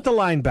stick with the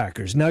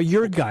linebackers. Now,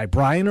 your guy,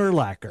 Brian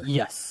Urlacher.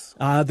 Yes.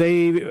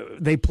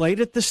 They played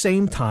at the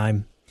same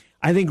time.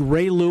 I think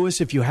Ray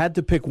Lewis, if you had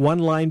to pick one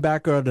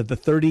linebacker out of the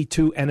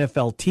 32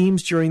 NFL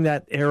teams during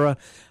that era,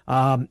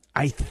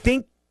 I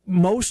think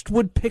most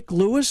would pick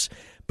Lewis.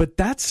 But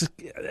that's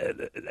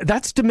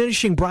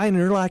diminishing Brian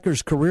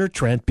Urlacher's career,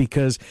 Trent,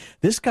 because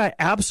this guy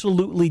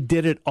absolutely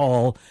did it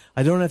all.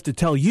 I don't have to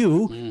tell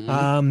you.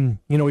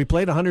 He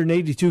played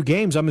 182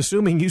 games. I'm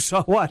assuming you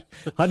saw what,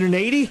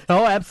 180?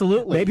 Oh,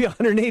 absolutely. Maybe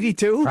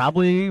 182?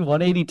 Probably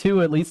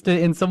 182, at least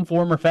in some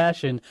form or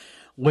fashion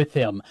with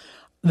him.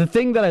 The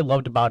thing that I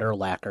loved about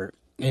Urlacher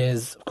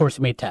is, of course,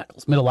 he made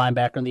tackles. Middle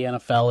linebacker in the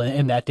NFL.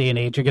 In that day and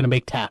age, you're going to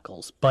make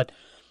tackles. But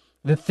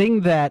the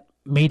thing that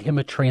made him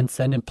a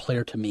transcendent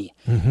player to me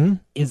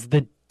is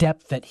the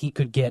depth that he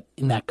could get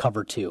in that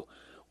cover two,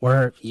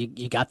 where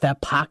you got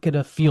that pocket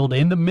of field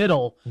in the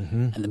middle,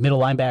 and the middle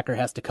linebacker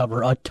has to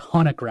cover a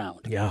ton of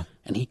ground. Yeah.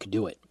 And he could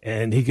do it.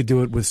 And he could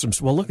do it with some.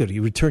 Well, look at it. He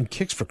returned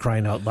kicks for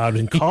crying out loud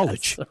in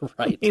college. Yes,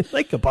 right. I mean,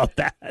 think about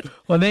that.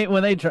 When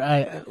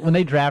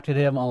they drafted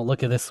him, oh,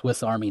 look at this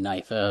Swiss Army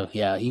knife.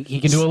 He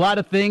can do a lot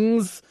of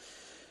things.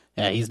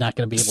 Yeah, he's not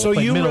going to be able to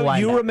play middle linebacker.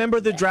 You remember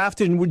the draft,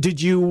 and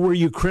were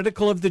you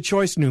critical of the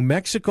choice? New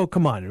Mexico,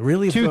 come on,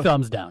 really? Two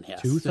thumbs down,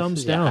 yes. 2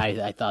 thumbs down.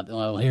 I thought,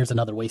 well, here's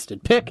another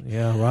wasted pick.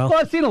 Yeah, well,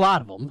 I've seen a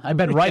lot of them. I've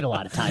been right a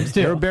lot of times,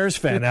 too. You're a Bears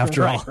fan,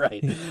 after all.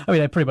 Right. I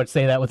mean, I pretty much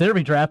say that with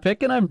every draft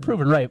pick, and I'm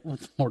proven right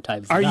more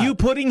times than not. Are you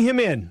putting him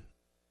in?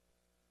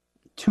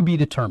 To be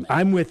determined.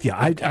 I'm with you.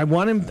 I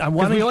want him.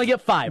 We only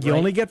get 5, You right?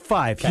 only get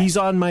 5. Okay. He's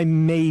on my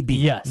maybe.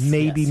 Yes.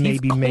 Maybe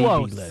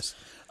list.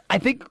 I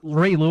think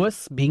Ray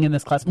Lewis being in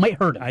this class might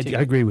hurt him, I too.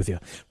 agree with you.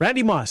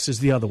 Randy Moss is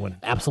the other one.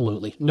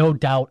 Absolutely. No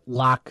doubt.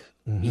 Lock.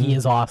 He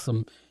is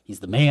awesome. He's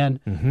the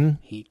man.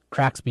 He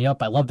cracks me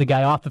up. I love the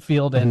guy off the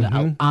field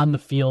and on the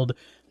field.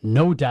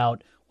 No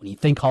doubt. When you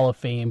think Hall of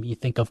Fame, you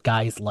think of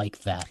guys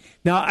like that.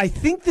 Now, I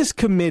think this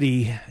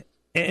committee,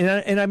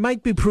 and I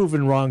might be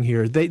proven wrong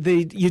here,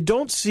 you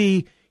don't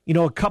see,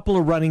 a couple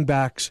of running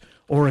backs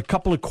or a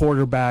couple of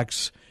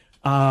quarterbacks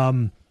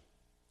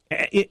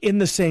in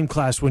the same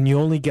class when you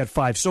only get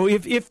 5. So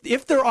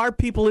if there are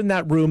people in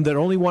that room that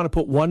only want to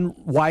put one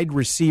wide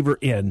receiver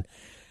in,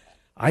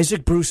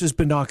 Isaac Bruce has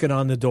been knocking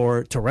on the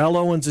door. Terrell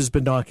Owens has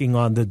been knocking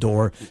on the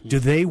door. Do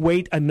they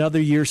wait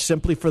another year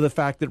simply for the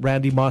fact that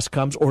Randy Moss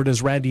comes, or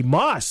does Randy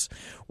Moss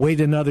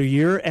wait another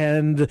year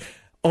and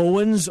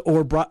Owens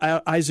or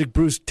Isaac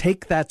Bruce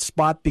take that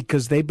spot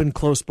because they've been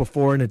close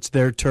before and it's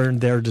their turn,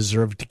 they're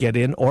deserved to get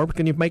in? Or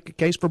can you make a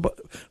case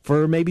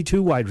for maybe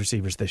 2 wide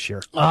receivers this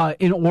year?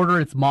 In order,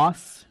 it's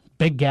Moss,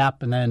 big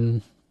gap, and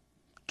then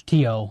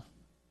T.O.,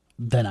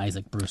 then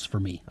Isaac Bruce for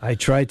me. I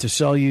tried to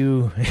sell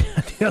you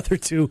the other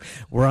 2.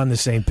 We're on the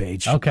same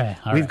page. Okay.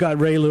 We've got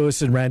Ray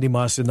Lewis and Randy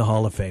Moss in the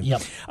Hall of Fame.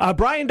 Yep.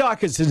 Brian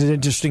Dawkins is an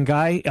interesting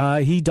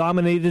guy. He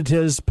dominated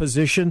his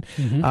position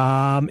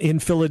in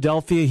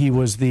Philadelphia. He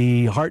was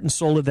the heart and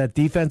soul of that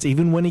defense.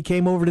 Even when he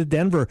came over to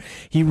Denver,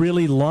 he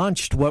really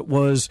launched what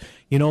was,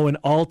 an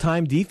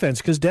all-time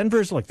defense. Because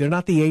Denver's, they're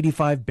not the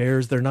 85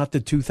 Bears. They're not the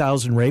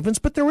 2000 Ravens,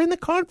 but they're in the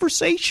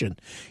conversation,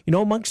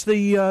 amongst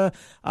the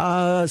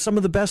some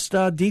of the best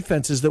defenses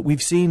that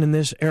we've seen in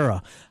this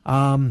era.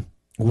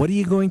 What are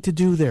you going to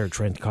do there,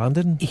 Trent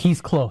Condon?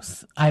 He's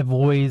close. I've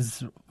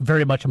always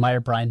very much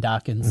admired Brian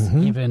Dawkins.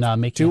 Even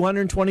making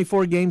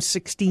 224 games,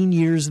 16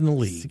 years in the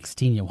league.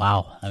 16 years.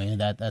 Wow. I mean,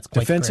 that's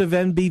quite defensive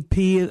great.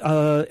 MVP,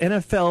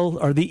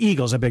 NFL, or the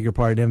Eagles, I beg your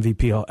pardon,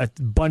 MVP,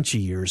 a bunch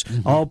of years.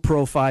 All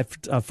pro 5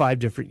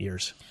 different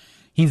years.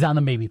 He's on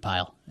the maybe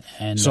pile.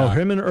 And so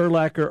him and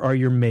Urlacher are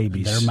your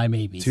maybes. They're my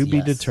maybes. To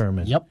be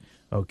determined. Yep.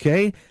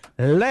 Okay.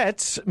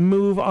 Let's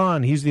move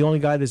on. He's the only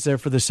guy that's there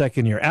for the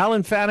second year.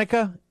 Alan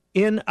Faneca,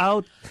 in,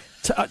 out,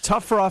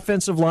 tough for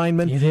offensive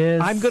linemen. It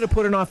is. I'm going to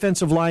put an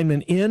offensive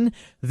lineman in.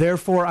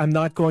 Therefore, I'm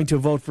not going to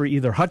vote for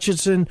either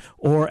Hutchinson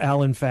or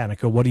Alan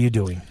Faneca. What are you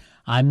doing?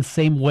 I'm the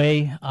same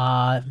way.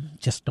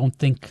 Just don't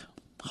think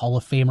Hall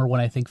of Famer when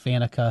I think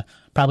Faneca.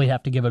 Probably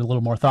have to give it a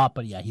little more thought,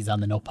 but yeah, he's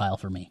on the no pile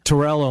for me.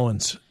 Terrell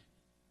Owens.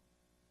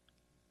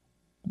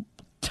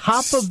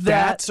 top of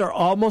that, stats are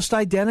almost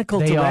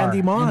identical to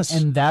Randy Moss.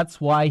 And that's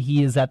why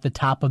he is at the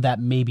top of that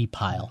maybe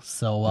pile.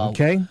 So,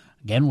 okay.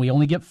 Again, we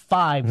only get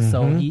 5,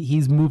 so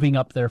he's moving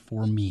up there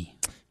for me.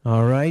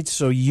 All right,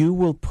 so you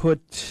will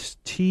put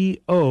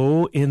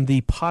T.O. in the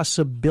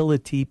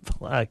possibility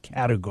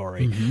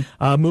category.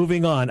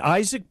 Moving on.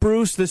 Isaac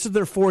Bruce, this is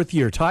their 4th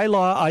year. Ty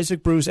Law,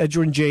 Isaac Bruce,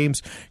 Edgerrin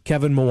James,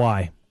 Kevin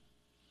Mawai.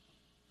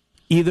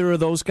 Either of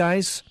those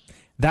guys?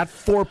 That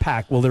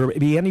 4-pack, will there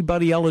be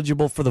anybody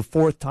eligible for the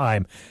 4th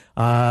time?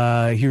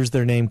 Here's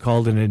their name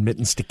called an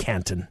admittance to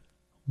Canton.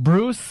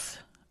 Bruce,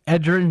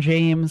 Edgerrin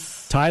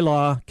James. Ty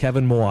Law,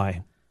 Kevin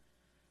Mawai.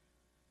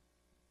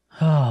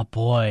 Oh,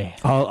 boy.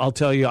 I'll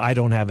tell you, I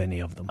don't have any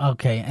of them.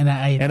 Okay. And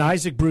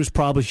Isaac Bruce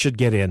probably should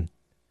get in.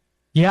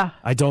 Yeah.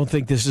 I don't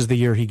think this is the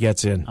year he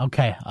gets in.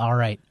 Okay, all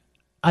right.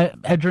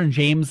 Edgerrin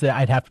James,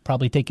 I'd have to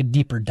probably take a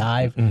deeper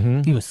dive.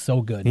 He was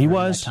so good. He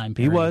was. That time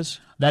period. He was.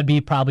 That'd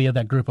be probably of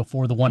that group of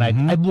 4, the one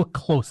I'd look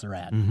closer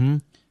at.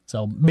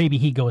 So maybe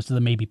he goes to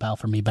the maybe pile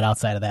for me, but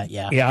outside of that,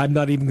 yeah. Yeah, I'm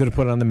not even going to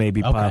put it on the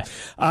maybe pile.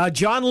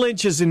 John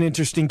Lynch is an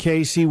interesting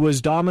case. He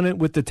was dominant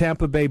with the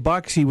Tampa Bay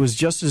Bucks. He was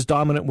just as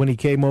dominant when he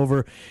came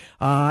over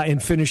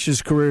and finished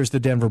his career as the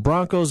Denver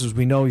Broncos. As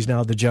we know, he's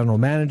now the general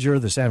manager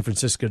of the San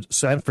Francisco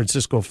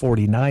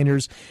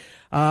 49ers.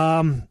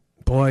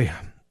 Boy,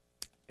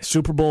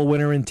 Super Bowl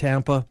winner in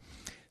Tampa.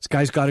 This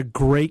guy's got a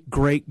great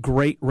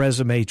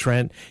resume,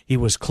 Trent. He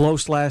was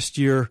close last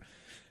year.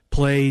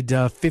 Played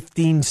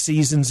 15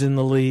 seasons in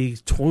the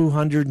league,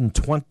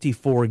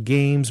 224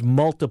 games,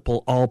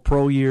 multiple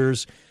All-Pro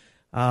years,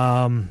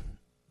 9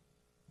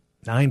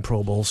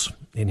 Pro Bowls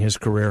in his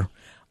career.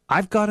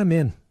 I've got him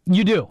in.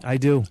 You do? I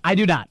do. I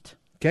do not.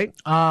 Okay.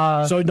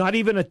 So not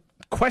even a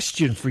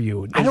question for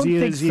you. I don't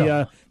think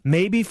so.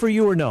 Maybe for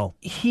you or no?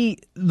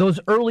 Those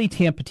early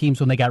Tampa teams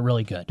when they got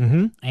really good,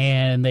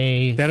 and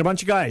they had a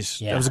bunch of guys.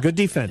 Yeah, that was a good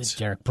defense.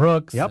 Derek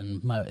Brooks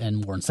and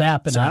Warren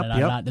Sapp and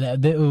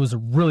on. It was a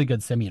really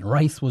good. Simeon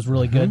Rice was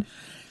really good.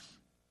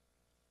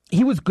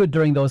 He was good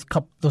during those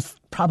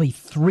probably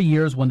 3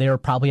 years when they were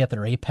probably at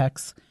their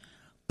apex,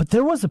 but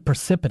there was a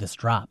precipitous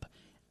drop.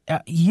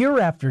 Year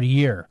after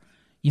year,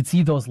 you'd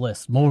see those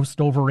lists, most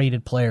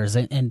overrated players,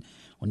 and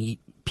when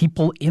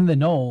people in the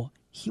know,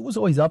 he was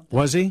always up there.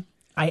 Was he?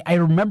 I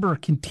remember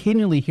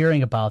continually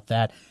hearing about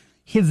that.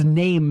 His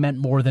name meant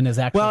more than his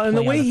actual play and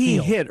the way on the he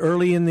field. hit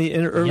early in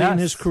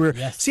his career.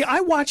 Yes. See,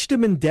 I watched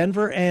him in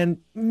Denver, and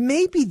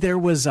maybe there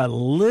was a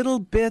little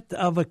bit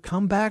of a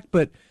comeback,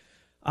 but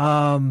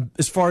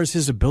as far as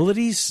his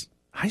abilities,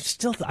 I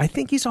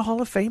think he's a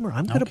Hall of Famer.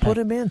 I'm going to put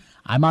him in.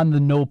 I'm on the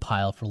no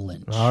pile for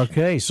Lynch.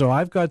 Okay, so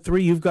I've got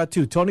 3, you've got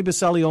 2. Tony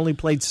Baselli only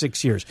played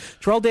 6 years.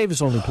 Terrell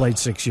Davis only played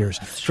 6 years.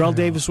 Terrell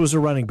Davis was a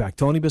running back.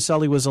 Tony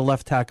Baselli was a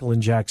left tackle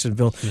in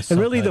Jacksonville, and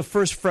really the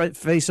first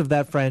face of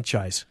that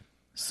franchise.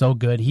 So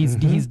good. He's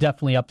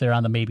definitely up there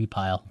on the maybe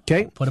pile.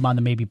 Okay. Put him on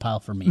the maybe pile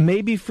for me.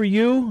 Maybe for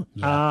you.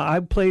 Yeah. I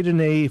played in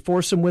a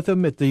foursome with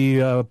him at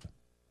the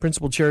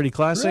Principal Charity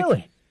Classic.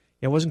 Really?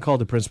 It wasn't called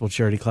the Principal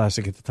Charity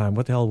Classic at the time.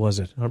 What the hell was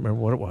it? I don't remember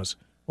what it was.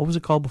 What was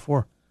it called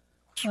before?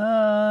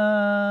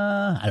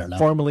 I don't know.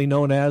 Formerly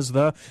known as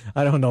I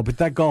don't know, but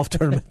that golf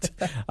tournament.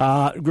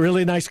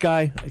 Really nice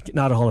guy.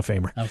 Not a Hall of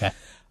Famer. Okay.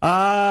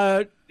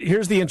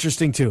 Here's the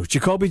interesting two.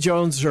 Jacoby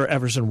Jones or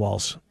Everson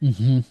Walls.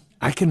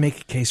 I can make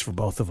a case for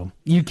both of them.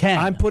 You can.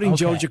 I'm putting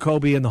Joe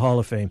Jacoby in the Hall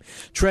of Fame.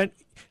 Trent,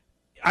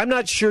 I'm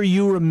not sure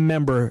you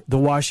remember the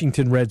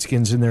Washington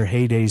Redskins in their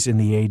heydays in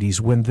the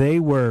 80s when they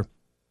were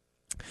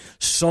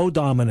so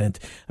dominant.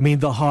 I mean,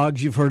 the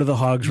Hogs, you've heard of the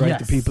Hogs, right? Yes.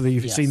 The people that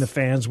you've seen, the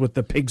fans with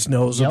the pig's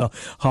nose or the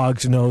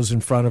hog's nose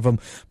in front of them.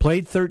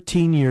 Played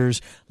 13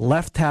 years,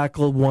 left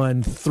tackle,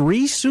 won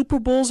 3 Super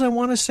Bowls, I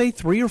want to say,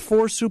 3 or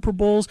 4 Super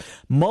Bowls,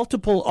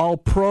 multiple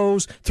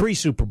All-Pros, 3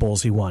 Super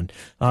Bowls he won.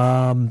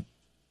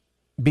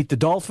 Beat the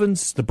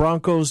Dolphins, the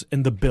Broncos,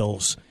 and the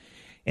Bills,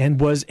 and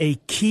was a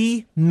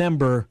key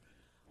member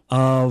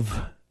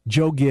of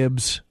Joe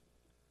Gibbs'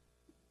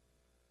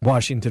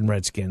 Washington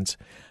Redskins.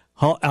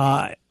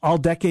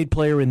 All-decade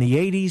player in the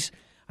 80s.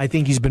 I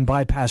think he's been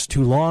bypassed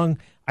too long.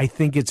 I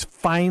think it's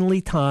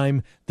finally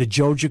time that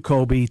Joe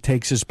Jacoby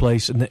takes his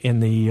place in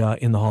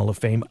the Hall of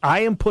Fame. I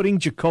am putting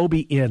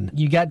Jacoby in.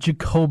 You got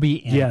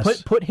Jacoby in.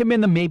 Yes. Put him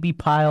in the maybe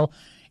pile.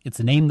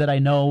 It's a name that I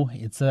know.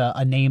 It's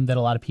a name that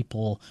a lot of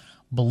people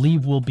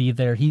believe will be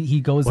there.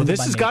 He goes. Well, into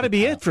this has got to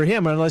be it for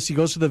him, unless he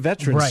goes to the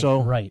veterans.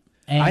 Right.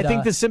 And, I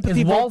think the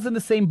sympathy is Walls in the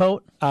same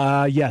boat.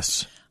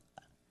 Yes.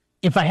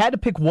 If I had to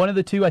pick one of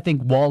the two, I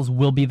think Walls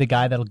will be the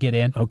guy that'll get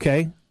in.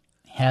 Okay.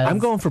 I'm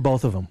going for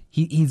both of them.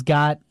 He's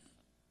got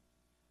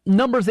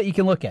numbers that you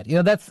can look at. You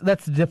know, that's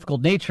the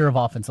difficult nature of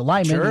offensive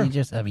linemen.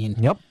 Sure.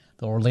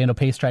 The Orlando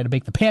Pace tried to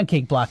make the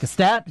pancake block a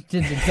stat. It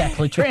didn't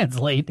exactly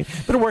translate.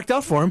 But it worked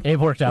out for him. It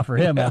worked out for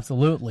him,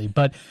 absolutely.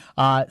 But,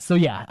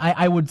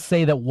 I would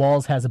say that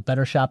Walls has a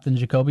better shot than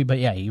Jacoby, but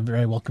yeah, you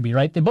very well could be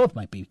right. They both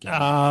might be.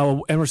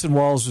 Emerson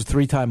Walls was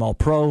 3-time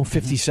All-Pro,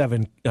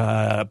 57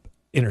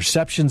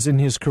 interceptions in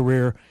his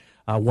career,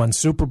 won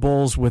Super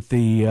Bowls with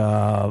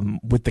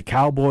the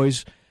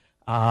Cowboys.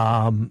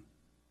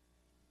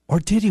 Or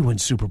did he win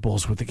Super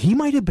Bowls with it? He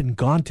might have been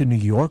gone to New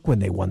York when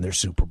they won their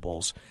Super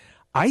Bowls.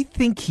 I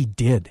think he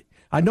did.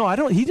 I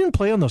don't. He didn't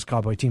play on those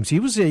Cowboy teams. He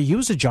was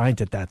a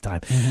Giant at that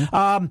time.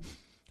 Mm-hmm.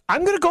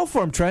 I'm going to go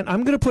for him, Trent.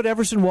 I'm going to put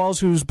Everson Walls,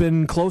 who's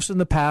been close in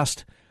the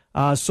past.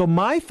 So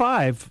my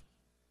 5,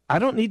 I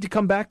don't need to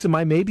come back to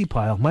my maybe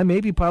pile. My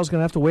maybe pile is going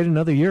to have to wait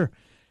another year.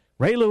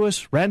 Ray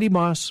Lewis, Randy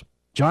Moss,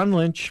 John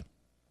Lynch,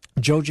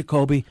 Joe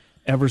Jacoby,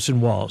 Everson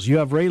Walls. You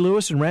have Ray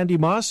Lewis and Randy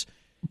Moss.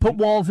 Put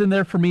Walls in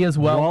there for me as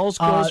well. Walls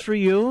goes for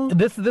you.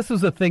 This was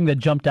the thing that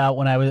jumped out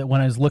when I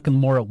was looking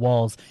more at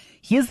Walls.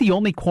 He is the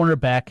only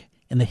cornerback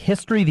in the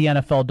history of the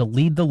NFL to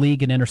lead the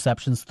league in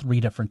interceptions 3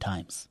 different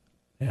times.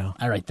 Yeah,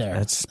 right there.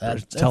 That's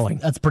telling.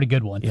 That's a pretty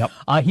good one. Yep.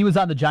 He was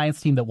on the Giants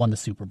team that won the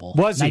Super Bowl.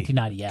 Was he?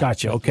 1990. Yeah.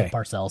 Gotcha. Okay.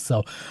 Parcells.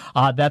 So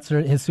that's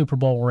his Super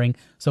Bowl ring.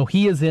 So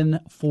he is in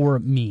for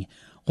me.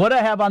 What do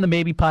I have on the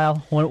maybe pile?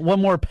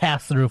 One more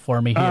pass through for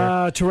me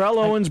here. Terrell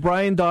Owens,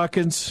 Brian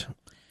Dawkins.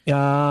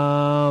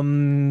 Terrell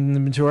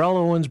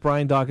Owens,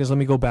 Brian Dawkins. Let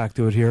me go back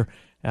to it here.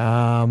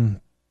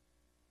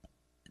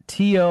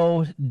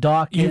 T.O.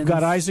 Dawkins. You've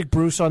got Isaac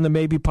Bruce on the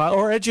maybe pile,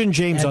 or Edgerrin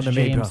James on the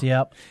maybe pile.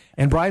 Yep.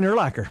 And Brian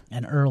Urlacher.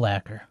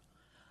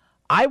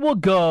 I will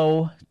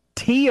go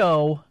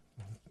T.O.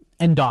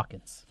 and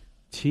Dawkins.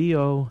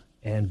 T.O.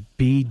 and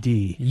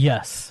B.D.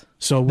 Yes.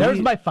 So there's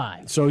my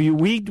 5. So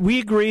we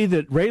agree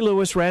that Ray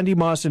Lewis, Randy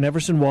Moss, and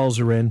Everson Walls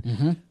are in.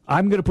 Mm-hmm.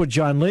 I'm going to put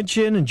John Lynch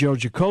in and Joe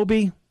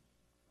Jacoby.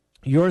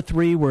 Your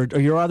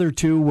other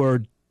 2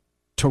 were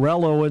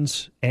Terrell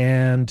Owens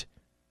and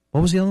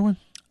what was the other one?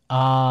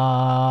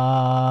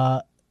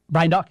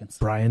 Brian Dawkins.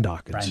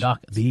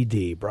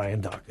 BD,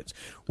 Brian Dawkins.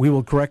 We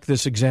will correct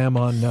this exam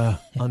on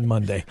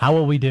Monday. How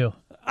will we do?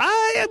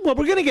 Well,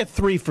 we're going to get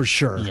 3 for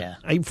sure. Yeah,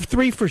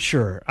 3 for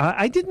sure.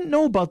 I didn't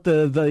know about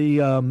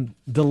the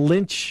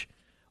Lynch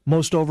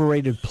most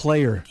overrated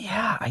player.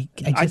 Yeah, I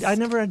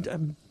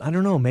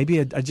don't know. Maybe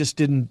I just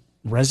didn't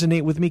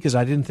resonate with me because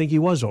I didn't think he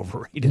was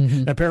overrated.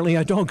 Mm-hmm. Apparently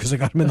I don't because I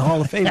got him in the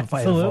Hall of Fame.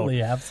 Absolutely.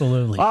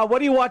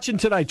 What are you watching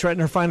tonight, Trent?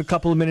 In our final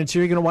couple of minutes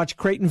here, you're going to watch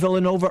Creighton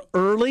Villanova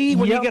early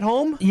when you get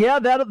home? Yeah,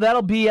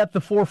 that'll be at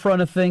the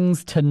forefront of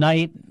things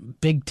tonight.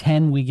 Big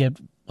Ten, we get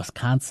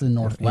Wisconsin,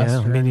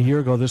 Northwestern. Yeah, I mean, a year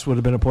ago this would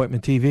have been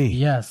appointment TV.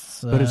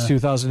 Yes. But it's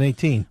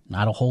 2018.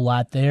 Not a whole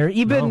lot there.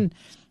 Even...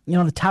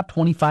 No. The top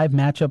 25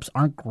 matchups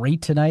aren't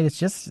great tonight.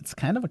 It's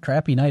kind of a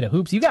crappy night of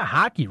hoops. You got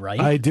hockey, right?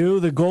 I do.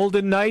 The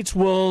Golden Knights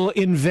will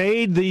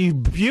invade the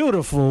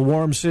beautiful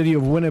warm city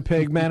of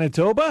Winnipeg,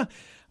 Manitoba.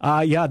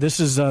 This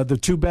is the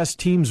 2 best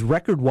teams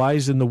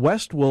record-wise in the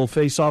West will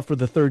face off for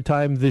the 3rd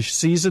time this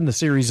season. The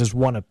series is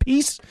 1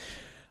 apiece.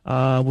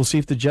 We'll see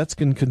if the Jets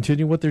can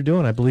continue what they're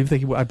doing. I believe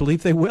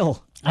they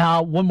will.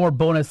 One more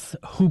bonus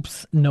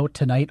hoops note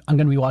tonight. I'm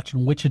going to be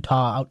watching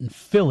Wichita out in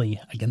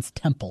Philly against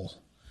Temple.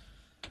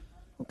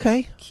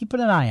 Okay. Keeping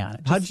an eye on it.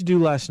 How'd you do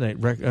last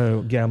night,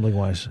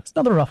 gambling-wise? It's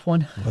another rough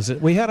one. Was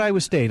it? We had Iowa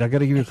State. I got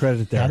to give you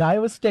credit there. Had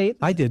Iowa State.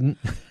 I didn't.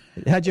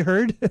 Had you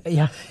heard?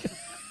 Yeah.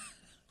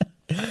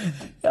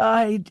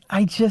 I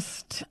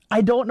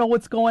don't know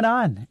what's going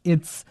on.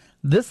 This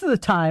is a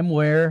time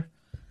where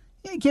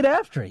you get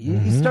after it.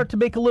 You start to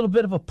make a little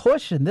bit of a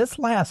push, and this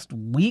last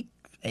week,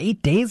 8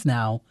 days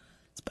now,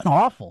 it's been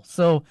awful.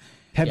 So,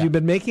 have you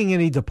been making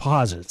any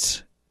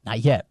deposits? Not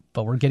yet.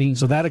 But we're getting...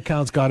 So that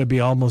account's got to be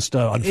almost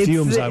on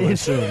fumes, I would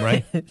assume,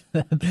 right?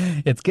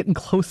 It's getting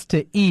close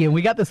to E, and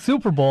we got the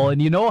Super Bowl,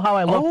 and you know how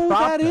I love prop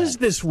that bets. Is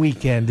this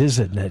weekend,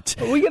 isn't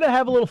it? Are we going to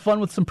have a little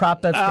fun with some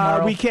prop bets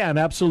tomorrow? We can,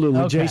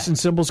 absolutely. Okay. Jason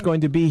Simble's going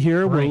to be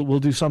here.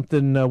 We'll do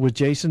something with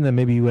Jason, then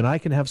maybe you and I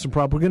can have some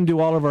prop. We're going to do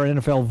all of our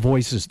NFL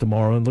voices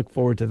tomorrow, and look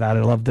forward to that.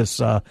 I love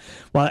this.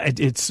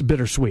 It's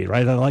bittersweet,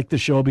 right? I like the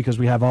show because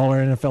we have all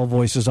our NFL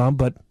voices on,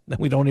 but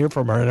we don't hear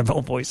from our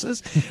NFL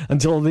voices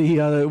until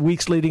the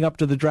weeks leading up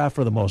to the draft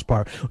for the most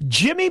part.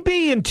 Jimmy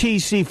B and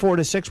TC 4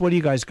 to 6. What do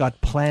you guys got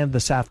planned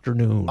this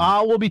afternoon?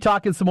 We'll be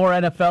talking some more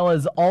NFL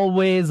as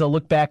always. A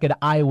look back at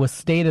Iowa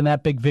State and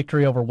that big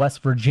victory over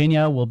West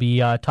Virginia. We'll be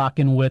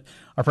talking with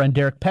our friend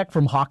Derek Peck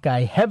from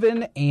Hawkeye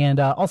Heaven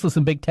and also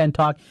some Big Ten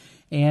talk.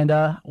 And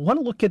want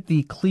to look at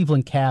the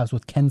Cleveland Cavs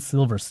with Ken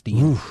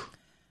Silverstein. Oof.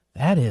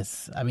 That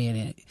is,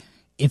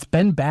 it's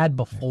been bad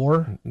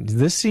before.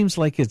 This seems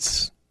like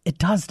it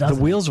does, doesn't it?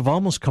 The wheels have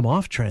almost come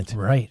off, Trent.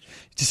 Right.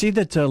 To see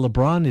that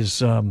LeBron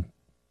is,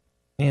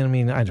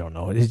 I don't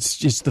know.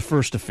 It's the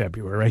 1st of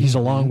February, right? He's a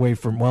long way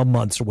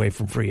months away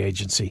from free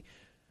agency.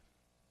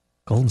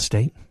 Golden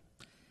State?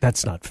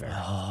 That's not fair.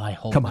 Oh, I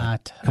hope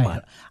not. Come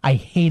on. I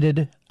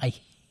hated.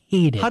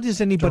 How does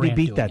anybody Durant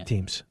beat that it.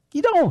 teams?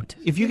 You don't.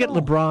 If you get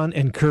LeBron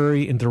and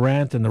Curry and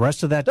Durant and the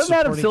rest of that, doesn't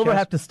Adam Silver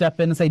have to step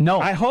in and say no?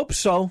 I hope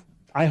so.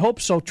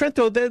 Trent,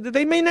 though,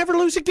 they may never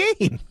lose a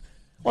game.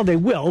 Well, they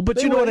will,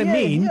 but you know what I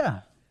mean.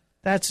 Yeah.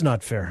 That's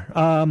not fair.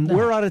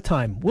 We're out of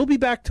time. We'll be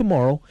back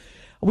tomorrow.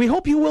 We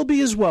hope you will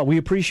be as well. We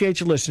appreciate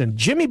you listening.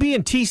 Jimmy B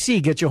and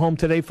TC get you home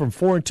today from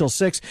 4 until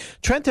 6.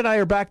 Trent and I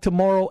are back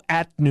tomorrow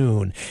at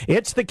noon.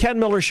 It's the Ken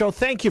Miller Show.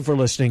 Thank you for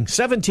listening.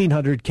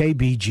 1700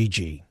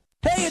 KBGG.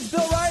 Hey, it's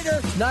Bill Ryder.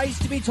 Nice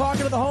to be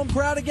talking to the home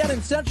crowd again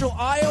in central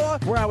Iowa,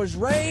 where I was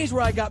raised,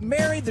 where I got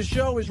married. The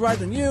show is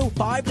right on you,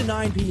 5 to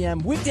 9 p.m.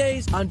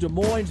 weekdays on Des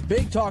Moines'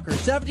 Big Talker,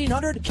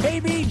 1700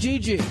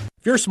 KBGG.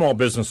 If you're a small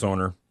business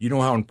owner, you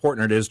know how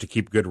important it is to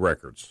keep good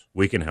records.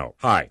 We can help.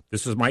 Hi,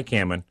 this is Mike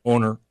Hammond,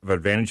 owner of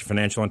Advantage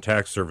Financial and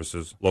Tax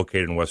Services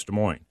located in West Des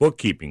Moines.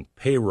 Bookkeeping,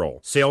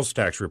 payroll, sales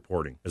tax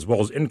reporting, as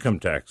well as income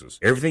taxes.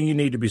 Everything you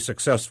need to be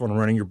successful in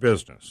running your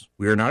business.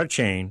 We are not a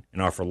chain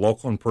and offer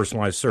local and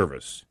personalized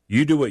service.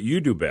 You do what you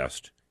do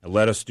best and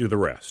let us do the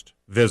rest.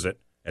 Visit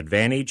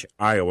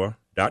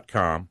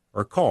AdvantageIowa.com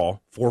or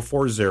call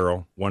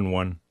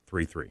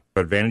 440-1133.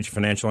 Advantage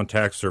Financial and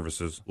Tax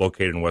Services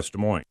located in West Des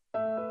Moines.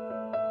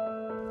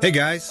 Hey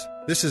guys,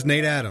 this is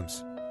Nate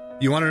Adams.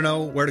 You want to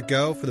know where to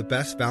go for the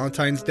best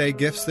Valentine's Day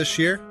gifts this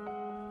year?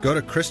 Go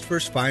to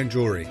Christopher's Fine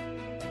Jewelry.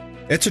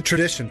 It's a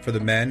tradition for the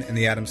men in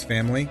the Adams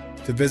family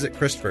to visit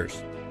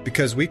Christopher's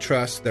because we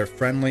trust their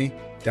friendly,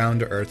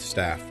 down-to-earth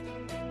staff.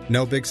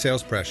 No big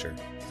sales pressure.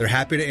 They're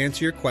happy to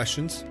answer your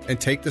questions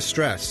and take the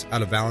stress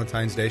out of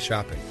Valentine's Day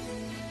shopping.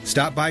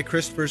 Stop by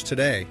Christopher's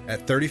today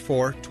at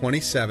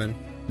 3427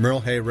 Merle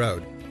Hay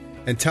Road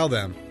and tell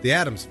them the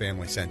Adams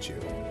family sent you.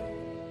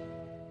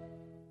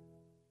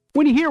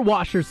 When you hear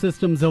Washer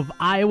Systems of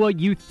Iowa,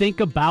 you think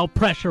about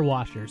pressure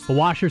washers. The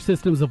Washer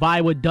Systems of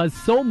Iowa does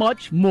so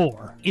much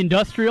more.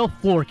 Industrial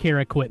floor care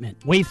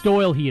equipment, waste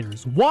oil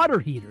heaters, water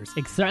heaters,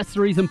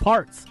 accessories and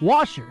parts,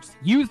 washers,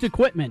 used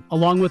equipment,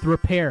 along with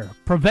repair,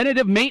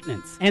 preventative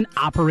maintenance, and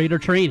operator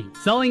training.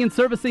 Selling and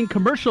servicing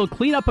commercial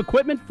cleanup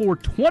equipment for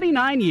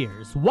 29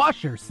 years.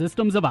 Washer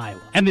Systems of Iowa.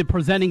 And the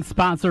presenting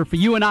sponsor for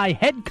you and I,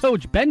 head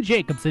coach Ben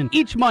Jacobson,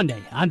 each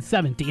Monday on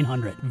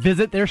 1700.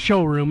 Visit their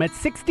showroom at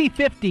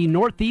 6050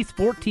 Northeast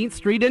 14th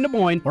Street in Des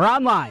Moines or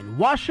online,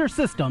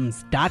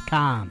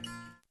 washersystems.com.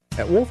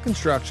 At Wolf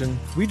Construction,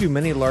 we do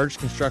many large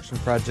construction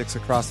projects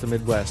across the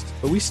Midwest,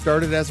 but we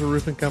started as a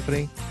roofing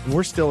company, and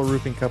we're still a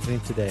roofing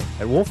company today.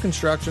 At Wolf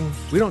Construction,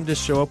 we don't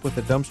just show up with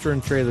a dumpster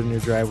and trailer in your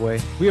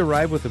driveway. We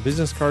arrive with a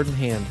business card in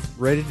hand,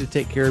 ready to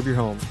take care of your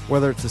home.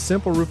 Whether it's a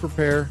simple roof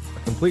repair, a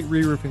complete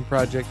re-roofing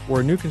project, or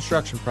a new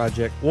construction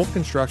project, Wolf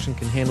Construction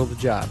can handle the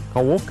job.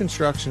 Call Wolf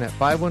Construction at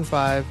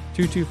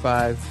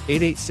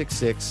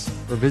 515-225-8866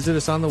 or visit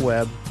us on the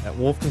web at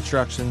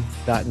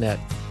wolfconstruction.net.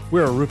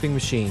 We're a roofing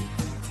machine.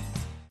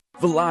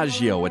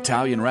 Villaggio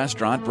Italian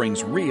Restaurant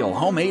brings real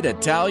homemade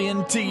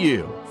Italian to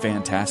you.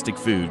 Fantastic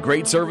food,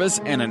 great service,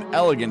 and an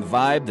elegant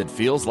vibe that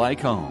feels like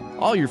home.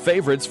 All your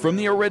favorites from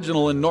the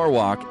original in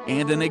Norwalk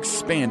and an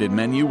expanded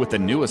menu with the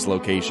newest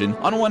location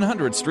on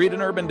 100th Street in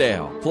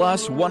Urbandale.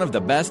 Plus, one of the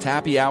best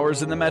happy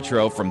hours in the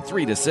metro from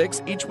 3 to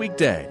 6 each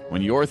weekday.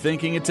 When you're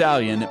thinking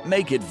Italian,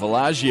 make it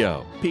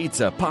Villaggio.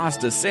 Pizza,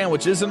 pasta,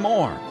 sandwiches, and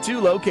more. 2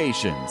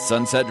 locations,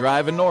 Sunset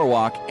Drive in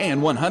Norwalk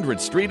and 100th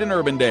Street in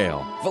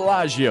Urbandale.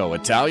 Villaggio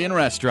Italian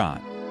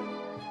Restaurant.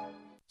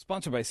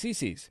 Sponsored by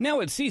Cici's.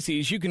 Now at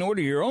Cici's, you can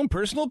order your own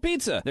personal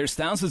pizza. There's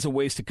thousands of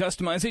ways to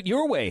customize it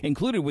your way,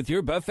 included with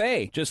your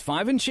buffet. Just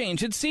 $5 and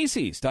change at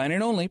Cici's.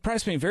 Dine-in only.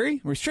 Price may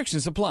vary.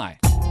 Restrictions apply.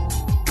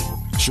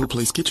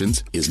 Showplace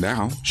Kitchens is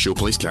now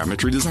Showplace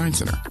Cabinetry Design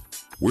Center.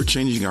 We're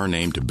changing our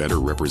name to better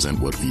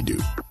represent what we do.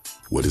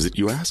 What is it,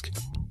 you ask?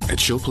 At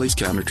Showplace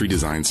Cabinetry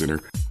Design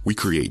Center, we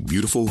create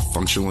beautiful,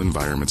 functional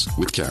environments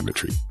with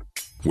cabinetry.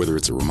 Whether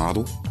it's a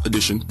remodel,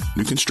 addition,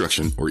 new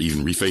construction, or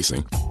even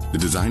refacing, the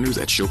designers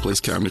at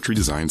Showplace Cabinetry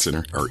Design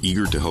Center are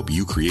eager to help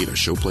you create a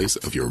showplace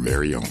of your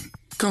very own.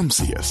 Come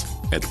see us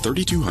at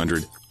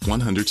 3200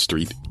 100th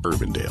Street,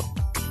 Urbandale.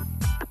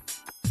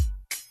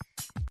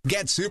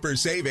 Get super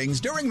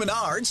savings during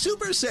Menard's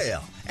Super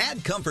Sale.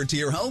 Add comfort to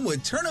your home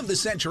with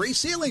turn-of-the-century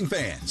ceiling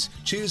fans.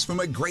 Choose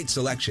from a great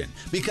selection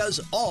because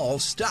all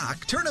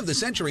stock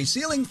turn-of-the-century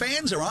ceiling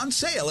fans are on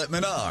sale at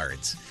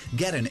Menard's.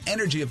 Get an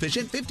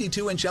energy-efficient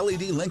 52-inch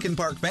LED Lincoln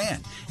Park fan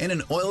in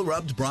an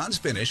oil-rubbed bronze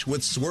finish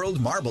with swirled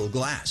marble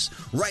glass.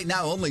 Right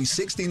now only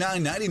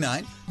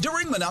 $69.99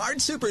 during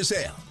Menard's Super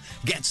Sale.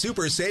 Get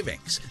super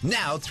savings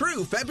now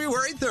through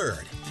February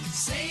 3rd.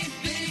 Save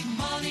big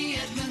money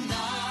at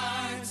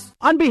Menard's.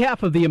 On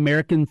behalf of the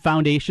American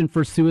Foundation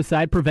for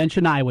Suicide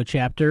Prevention Iowa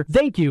chapter,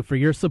 thank you for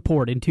your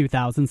support in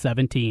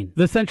 2017.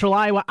 The Central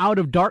Iowa Out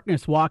of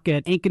Darkness Walk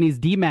at Ankeny's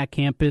DMAC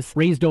campus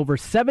raised over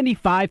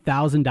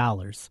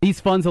 $75,000. These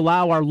funds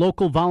allow our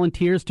local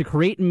volunteers to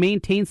create and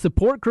maintain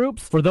support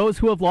groups for those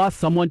who have lost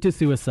someone to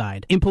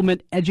suicide,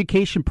 implement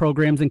education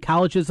programs in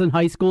colleges and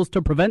high schools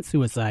to prevent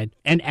suicide,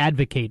 and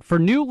advocate for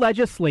new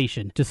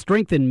legislation to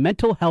strengthen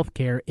mental health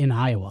care in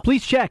Iowa.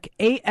 Please check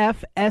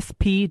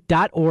afsp.org/Iowa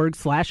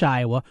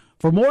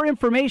for more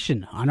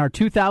information on our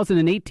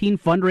 2018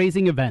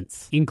 fundraising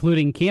events,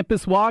 including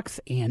campus walks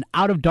and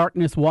Out of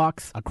Darkness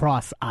walks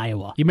across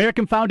Iowa. The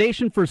American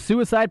Foundation for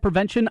Suicide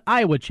Prevention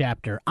Iowa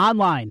chapter,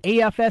 online,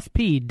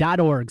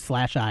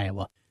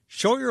 afsp.org/Iowa.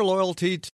 Show your loyalty to